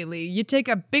sleepy lately, you take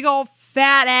a big old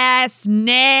fat ass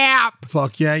nap.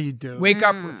 Fuck yeah, you do. Wake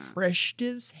up refreshed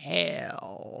as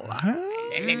hell.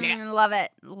 Love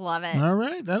it. Love it. All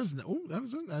right, that's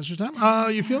your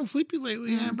time. You feeling sleepy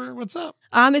lately, Amber? What's up?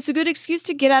 It's a good excuse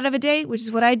to get out of a date, which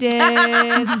is what I did.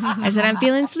 I said, I'm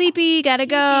feeling sleepy, gotta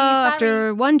go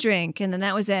after one drink. And then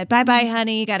that was it. Bye-bye,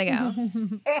 honey, gotta go.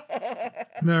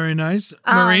 Very nice.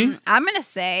 Marie? I'm going to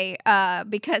say,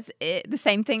 because the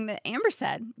same thing that Amber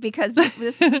said, because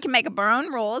we can make up our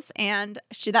own rules, and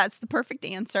that's the perfect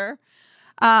answer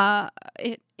to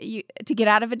get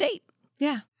out of a date.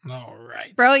 Yeah. All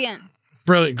right. Brilliant.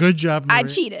 Good job, Marie. I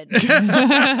cheated.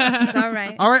 It's all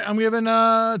right. All right, I'm giving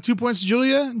 2 points to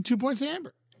Julia and 2 points to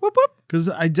Amber. Whoop, whoop. Because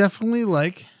I definitely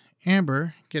like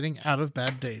Amber getting out of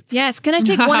bad dates. Yes. Can I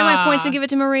take one of my points and give it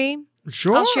to Marie?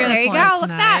 Sure. I'll share the There you points. go. Look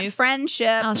at that. Nice.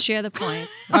 Friendship. I'll share the points.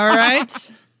 All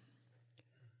right.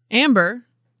 Amber,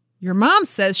 your mom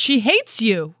says she hates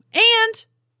you and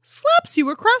slaps you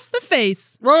across the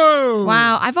face. Whoa.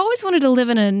 Wow. I've always wanted to live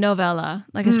in a novella,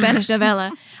 like a Spanish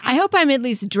novella. I hope I'm at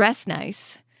least dressed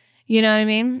nice. You know what I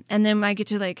mean? And then I get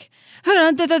to like,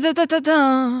 and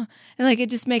like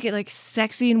it just make it like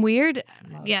sexy and weird.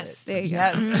 Yes. There you go.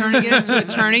 Yes,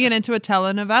 turning it into a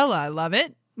telenovela. I love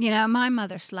it. My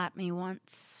mother slapped me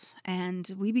once, and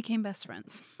we became best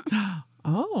friends.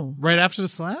 Oh. Right after the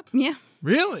slap? Yeah.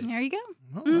 Really? There you go.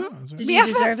 Oh, wow. Did you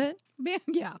deserve it?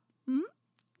 Yeah.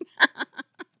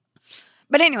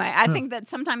 But anyway, I think that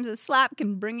sometimes a slap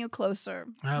can bring you closer.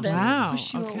 Absolutely. Wow.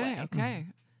 Push you Okay. away. Okay.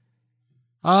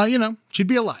 She'd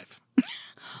be alive.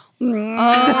 And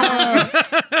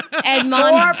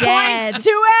mom's dead.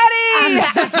 To Eddie.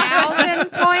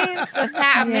 1,000 points.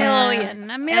 A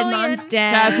million. A And million. mom's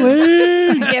dead.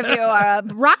 Kathleen. I give you a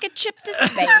rocket ship to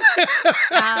space.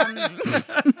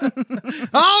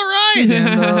 All right.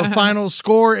 And the final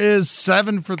score is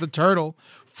 7 for the turtle,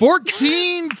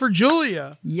 14 for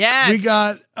Julia. Yes. We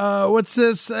got, what's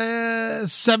this?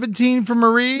 17 for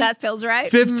Marie. That feels right.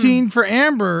 15 for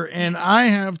Amber, and I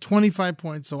have 25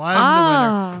 points, so I'm the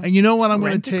winner. And you know what I'm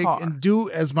going to take and do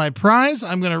as my prize?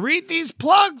 I'm going to read these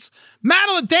plugs.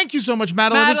 Madeline, thank you so much,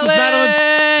 Madeline. This is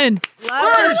Madeline's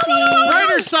first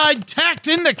Brighter Side tacked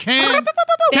in the can.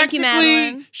 Thank you,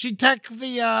 Madeline. She tacked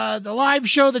the live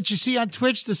show that you see on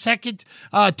Twitch the second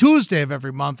Tuesday of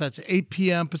every month. That's 8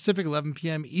 p.m. Pacific, 11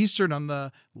 p.m. Eastern on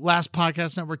the Last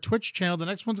Podcast Network Twitch channel. The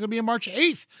next one's going to be on March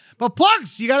 8th. But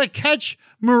plugs, you got to catch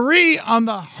Marie on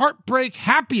the Heartbreak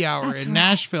Happy Hour in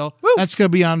Nashville. Woo. That's going to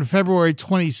be on February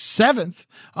 27th.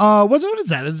 What is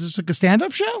that? Is this like a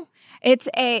stand-up show?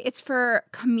 It's for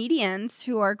comedians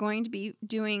who are going to be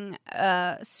doing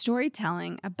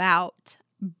storytelling about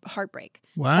heartbreak.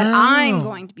 Wow. That I'm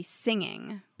going to be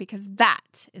singing because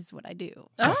that is what I do.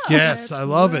 Yes, I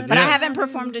love it. But I yes. haven't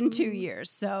performed in 2 years,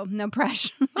 so no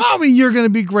pressure. I mean, you're going to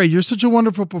be great. You're such a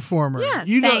wonderful performer. Yes,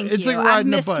 It's thank like you. I've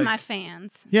riding a missed bike. my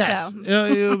fans. Yes, So.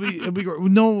 it'll be great.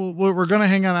 No, we're going to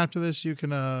hang out after this. You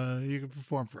can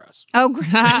perform for us. Oh, great.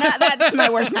 That's my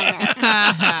worst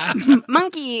nightmare.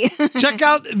 Monkey. Check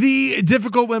out the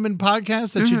Difficult Women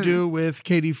podcast that you do with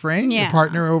Katie Frame, your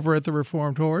partner over at the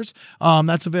Reformed Whores.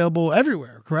 That's available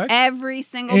everywhere, correct? Every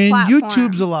single and platform.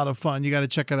 YouTube's a lot of fun. You got to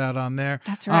check it out on there.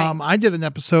 That's right. I did an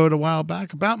episode a while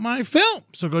back about my film,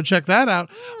 so go check that out.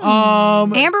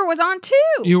 Amber was on too.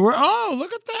 You were. Oh,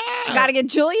 look at that. Got to get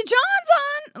Julia Johns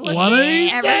on. Listen, One of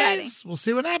these everybody. days, we'll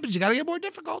see what happens. You got to get more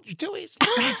difficult. You're too easy.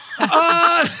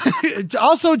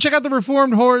 Also, check out the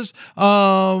Reformed Whores,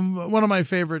 one of my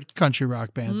favorite country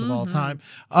rock bands of all time.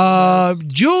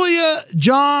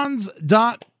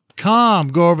 JuliaJohns.com.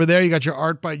 Go over there. You got your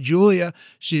art by Julia.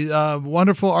 She's a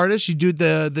wonderful artist. She did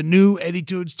the new Eddie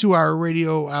Tudes 2-hour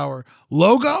radio hour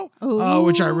logo,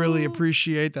 which I really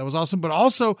appreciate. That was awesome. But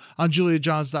also on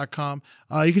JuliaJohns.com,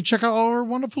 you can check out all her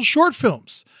wonderful short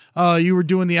films. You were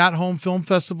doing the At-Home Film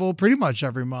Festival pretty much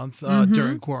every month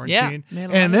during quarantine. Yeah,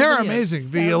 and they're videos. amazing.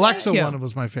 The Alexa one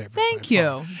was my favorite. Thank by you.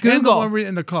 far. Google. And the one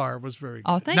in the car was very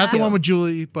good. Oh, thank Not the you. one with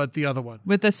Julie, but the other one.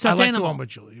 With the I stuffed like animal. the one with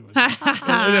Julie. It was but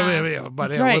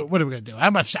That's yeah, right. what are we going to do?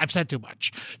 I've said too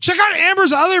much. Check out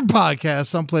Amber's other podcast,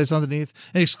 Someplace Underneath,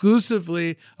 and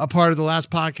exclusively a part of the Last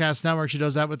Podcast Network. She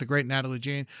does that with the great Natalie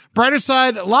Jean. Brighter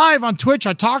Side live on Twitch.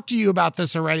 I talked to you about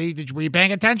this already. Were you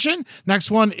paying attention? Next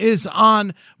one is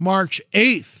on March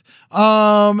 8th.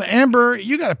 Amber,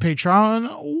 you got a Patreon.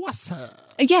 What's up?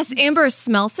 Yes, Amber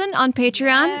Smelson on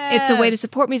Patreon. It's a way to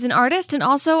support me as an artist. And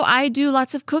also, I do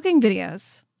lots of cooking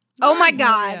videos. Oh my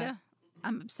God.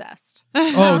 I'm obsessed.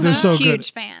 Oh, they're so good.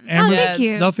 Huge fan. Amber's, thank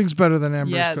you. Nothing's better than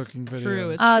Amber's Yes, cooking videos. true.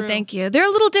 It's Oh, true. thank you. They're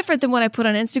a little different than what I put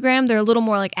on Instagram. They're a little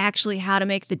more like actually how to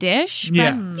make the dish. But,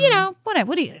 Yeah. you know,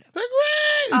 what do you do? They're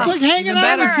great. It's like hanging even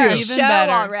out better. with you. A Even show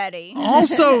better. already.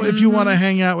 Also, if you want to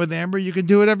hang out with Amber, you can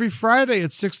do it every Friday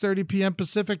at 6:30 p.m.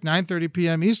 Pacific, 9:30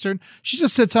 p.m. Eastern. She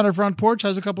just sits on her front porch,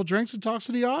 has a couple drinks, and talks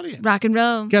to the audience. Rock and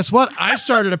roll. Guess what? I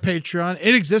started a Patreon.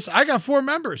 It exists. I got 4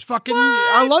 members. Fucking,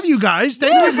 I love you guys.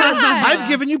 Thank you for. I've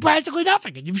given you practically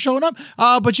nothing, and you've shown up.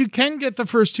 But you can get the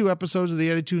first 2 episodes of the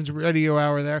Eddie Tunes Radio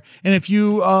Hour there, and if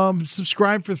you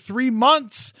subscribe for 3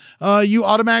 months, you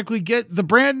automatically get the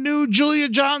brand new Julia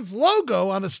Johns logo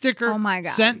on a sticker. Oh my God.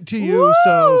 Sent to you.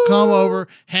 So come over,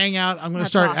 hang out. I'm going to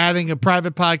start adding a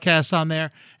private podcast on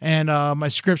there, and my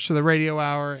scripts for the radio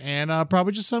hour, and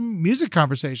probably just some music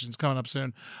conversations coming up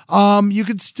soon. You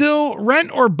can still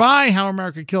rent or buy How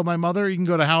America Killed My Mother. You can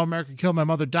go to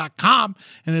howamericakilledmymother.com,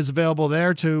 and it's available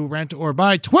there to rent or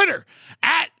buy. Twitter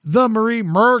at the Marie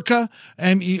Merica,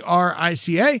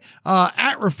 Merica,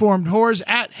 at Reformed Whores,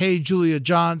 at Hey Julia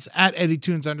Johns, at Eddie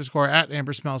Tunes _ at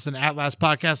Amber Smelson, at Last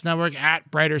Podcast Network, at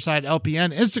Brighter Side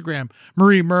LPN, Instagram,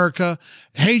 Marie Merica,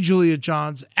 Hey Julia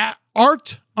Johns, at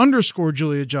Art _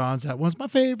 Julia Johns. That one's my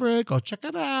favorite. Go check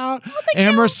it out.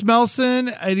 Amber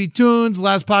Smelson, Eddie Tunes,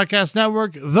 Last Podcast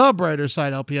Network, The Brighter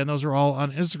Side LPN. Those are all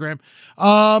on Instagram.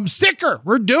 Sticker.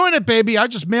 We're doing it, baby. I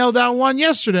just mailed out one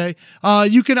yesterday.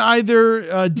 You can either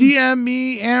DM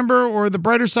me, Amber, or the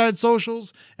Brighter Side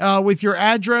socials with your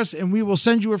address, and we will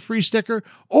send you a free sticker.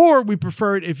 Or we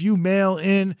prefer it if you mail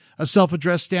in a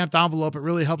self-addressed stamped envelope. It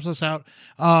really helps us out.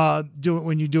 Do it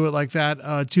when you do it like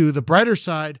that to the Brighter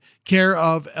Side, care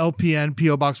of LPN,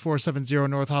 P.O. Box 470,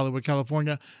 North Hollywood,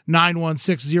 California,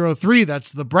 91603.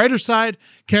 That's the Brighter Side,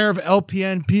 care of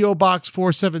LPN, P.O. Box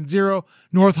 470,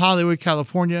 North Hollywood,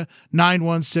 California,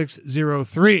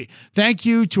 91603. Thank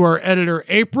you to our editor,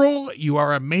 April. You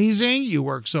are amazing. You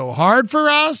work so hard for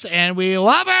us, and we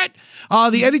love it.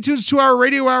 The Eddie Tunes 2-hour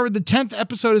radio hour, the 10th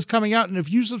episode is coming out, and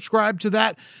if you subscribe to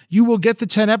that, you will get the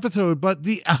 10th episode, but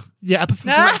the... you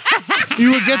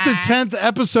will get the 10th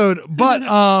episode, but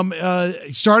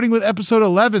starting with episode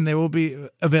 11, they will be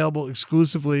available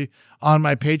exclusively on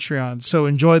my Patreon. So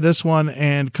enjoy this one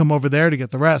and come over there to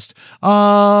get the rest.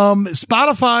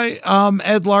 Spotify,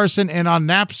 Ed Larson, and on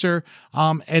Napster,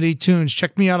 Eddie Tunes.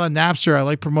 Check me out on Napster. I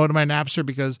like promoting my Napster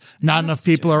because not enough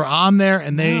people are on there,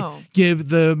 and they give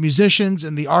the musicians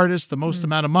and the artists the most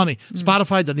amount of money.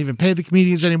 Spotify doesn't even pay the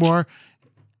comedians anymore.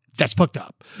 That's fucked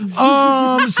up.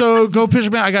 So go fish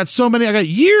me out. I got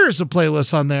years of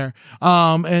playlists on there.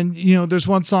 And you know, there's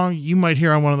one song you might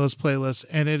hear on one of those playlists,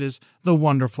 and it is the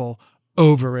wonderful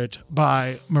Over It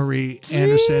by Marie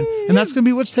Anderson. And that's going to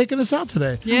be what's taking us out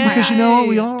today. Yeah. Because you know what?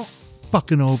 We all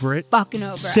fucking over it.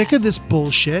 Sick of this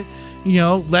bullshit. You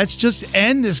know, let's just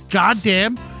end this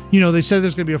goddamn... You know, they said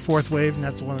there's going to be a 4th wave, and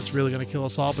that's the one that's really going to kill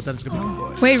us all, but then it's going to be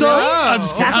good. Wait, so, really? I'm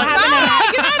just kidding. That's what happened.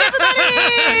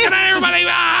 Good night, everybody.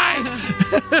 Bye.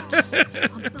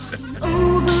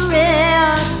 Over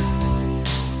it,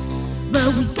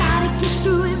 but we gotta get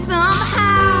through it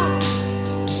somehow.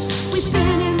 We've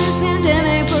been in this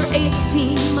pandemic for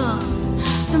 18 months.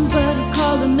 Somebody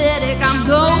call the medic, I'm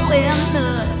going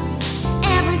nuts.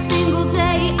 Every single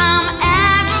day I'm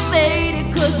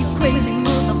aggravated, 'cause you crazy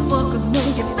motherfuckers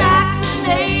won't get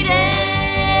vaccinated.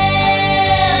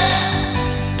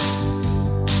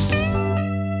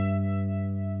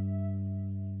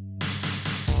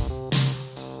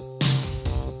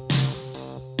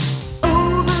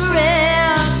 Over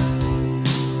it,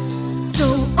 so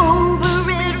over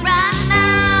it right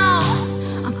now.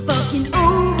 I'm fucking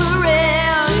over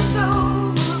it. She's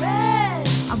over it.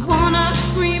 I wanna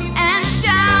scream and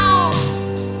shout.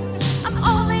 I'm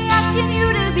only asking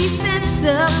you to be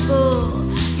sensible.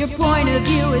 Your point of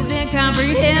view is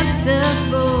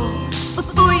incomprehensible.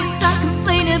 Before you start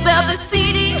complaining about the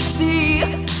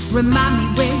CDC, remind me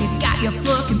where you got your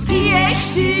fucking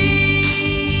PhD.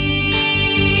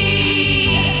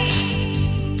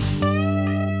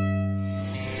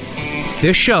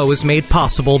 This show is made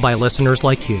possible by listeners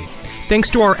like you. Thanks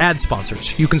to our ad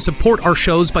sponsors, you can support our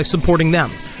shows by supporting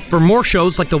them. For more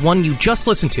shows like the one you just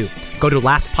listened to, go to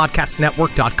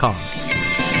lastpodcastnetwork.com.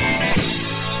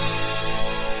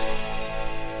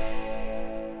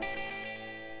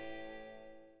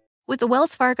 With the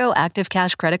Wells Fargo Active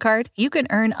Cash Credit Card, you can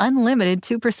earn unlimited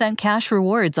 2% cash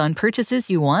rewards on purchases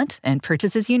you want and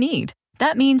purchases you need.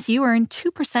 That means you earn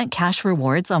 2% cash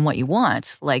rewards on what you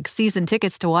want, like season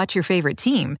tickets to watch your favorite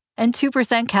team, and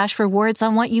 2% cash rewards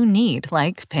on what you need,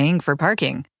 like paying for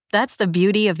parking. That's the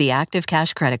beauty of the Active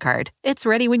Cash Credit Card. It's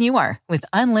ready when you are, with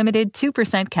unlimited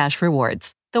 2% cash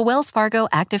rewards. The Wells Fargo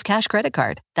Active Cash Credit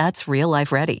Card. That's real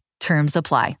life ready. Terms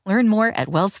apply. Learn more at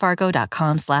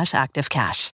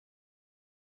wellsfargo.com/activecash.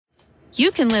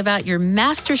 You can live out your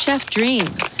MasterChef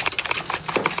dreams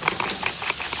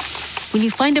when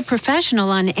you find a professional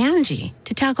on Angie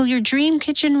to tackle your dream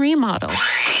kitchen remodel.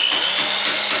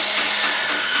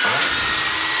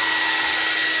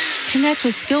 Connect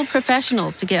with skilled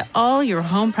professionals to get all your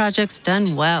home projects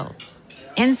done well.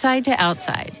 Inside to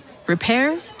outside,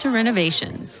 repairs to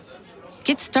renovations.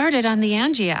 Get started on the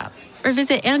Angie app or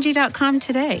visit Angie.com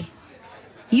today.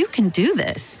 You can do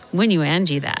this when you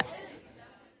Angie that.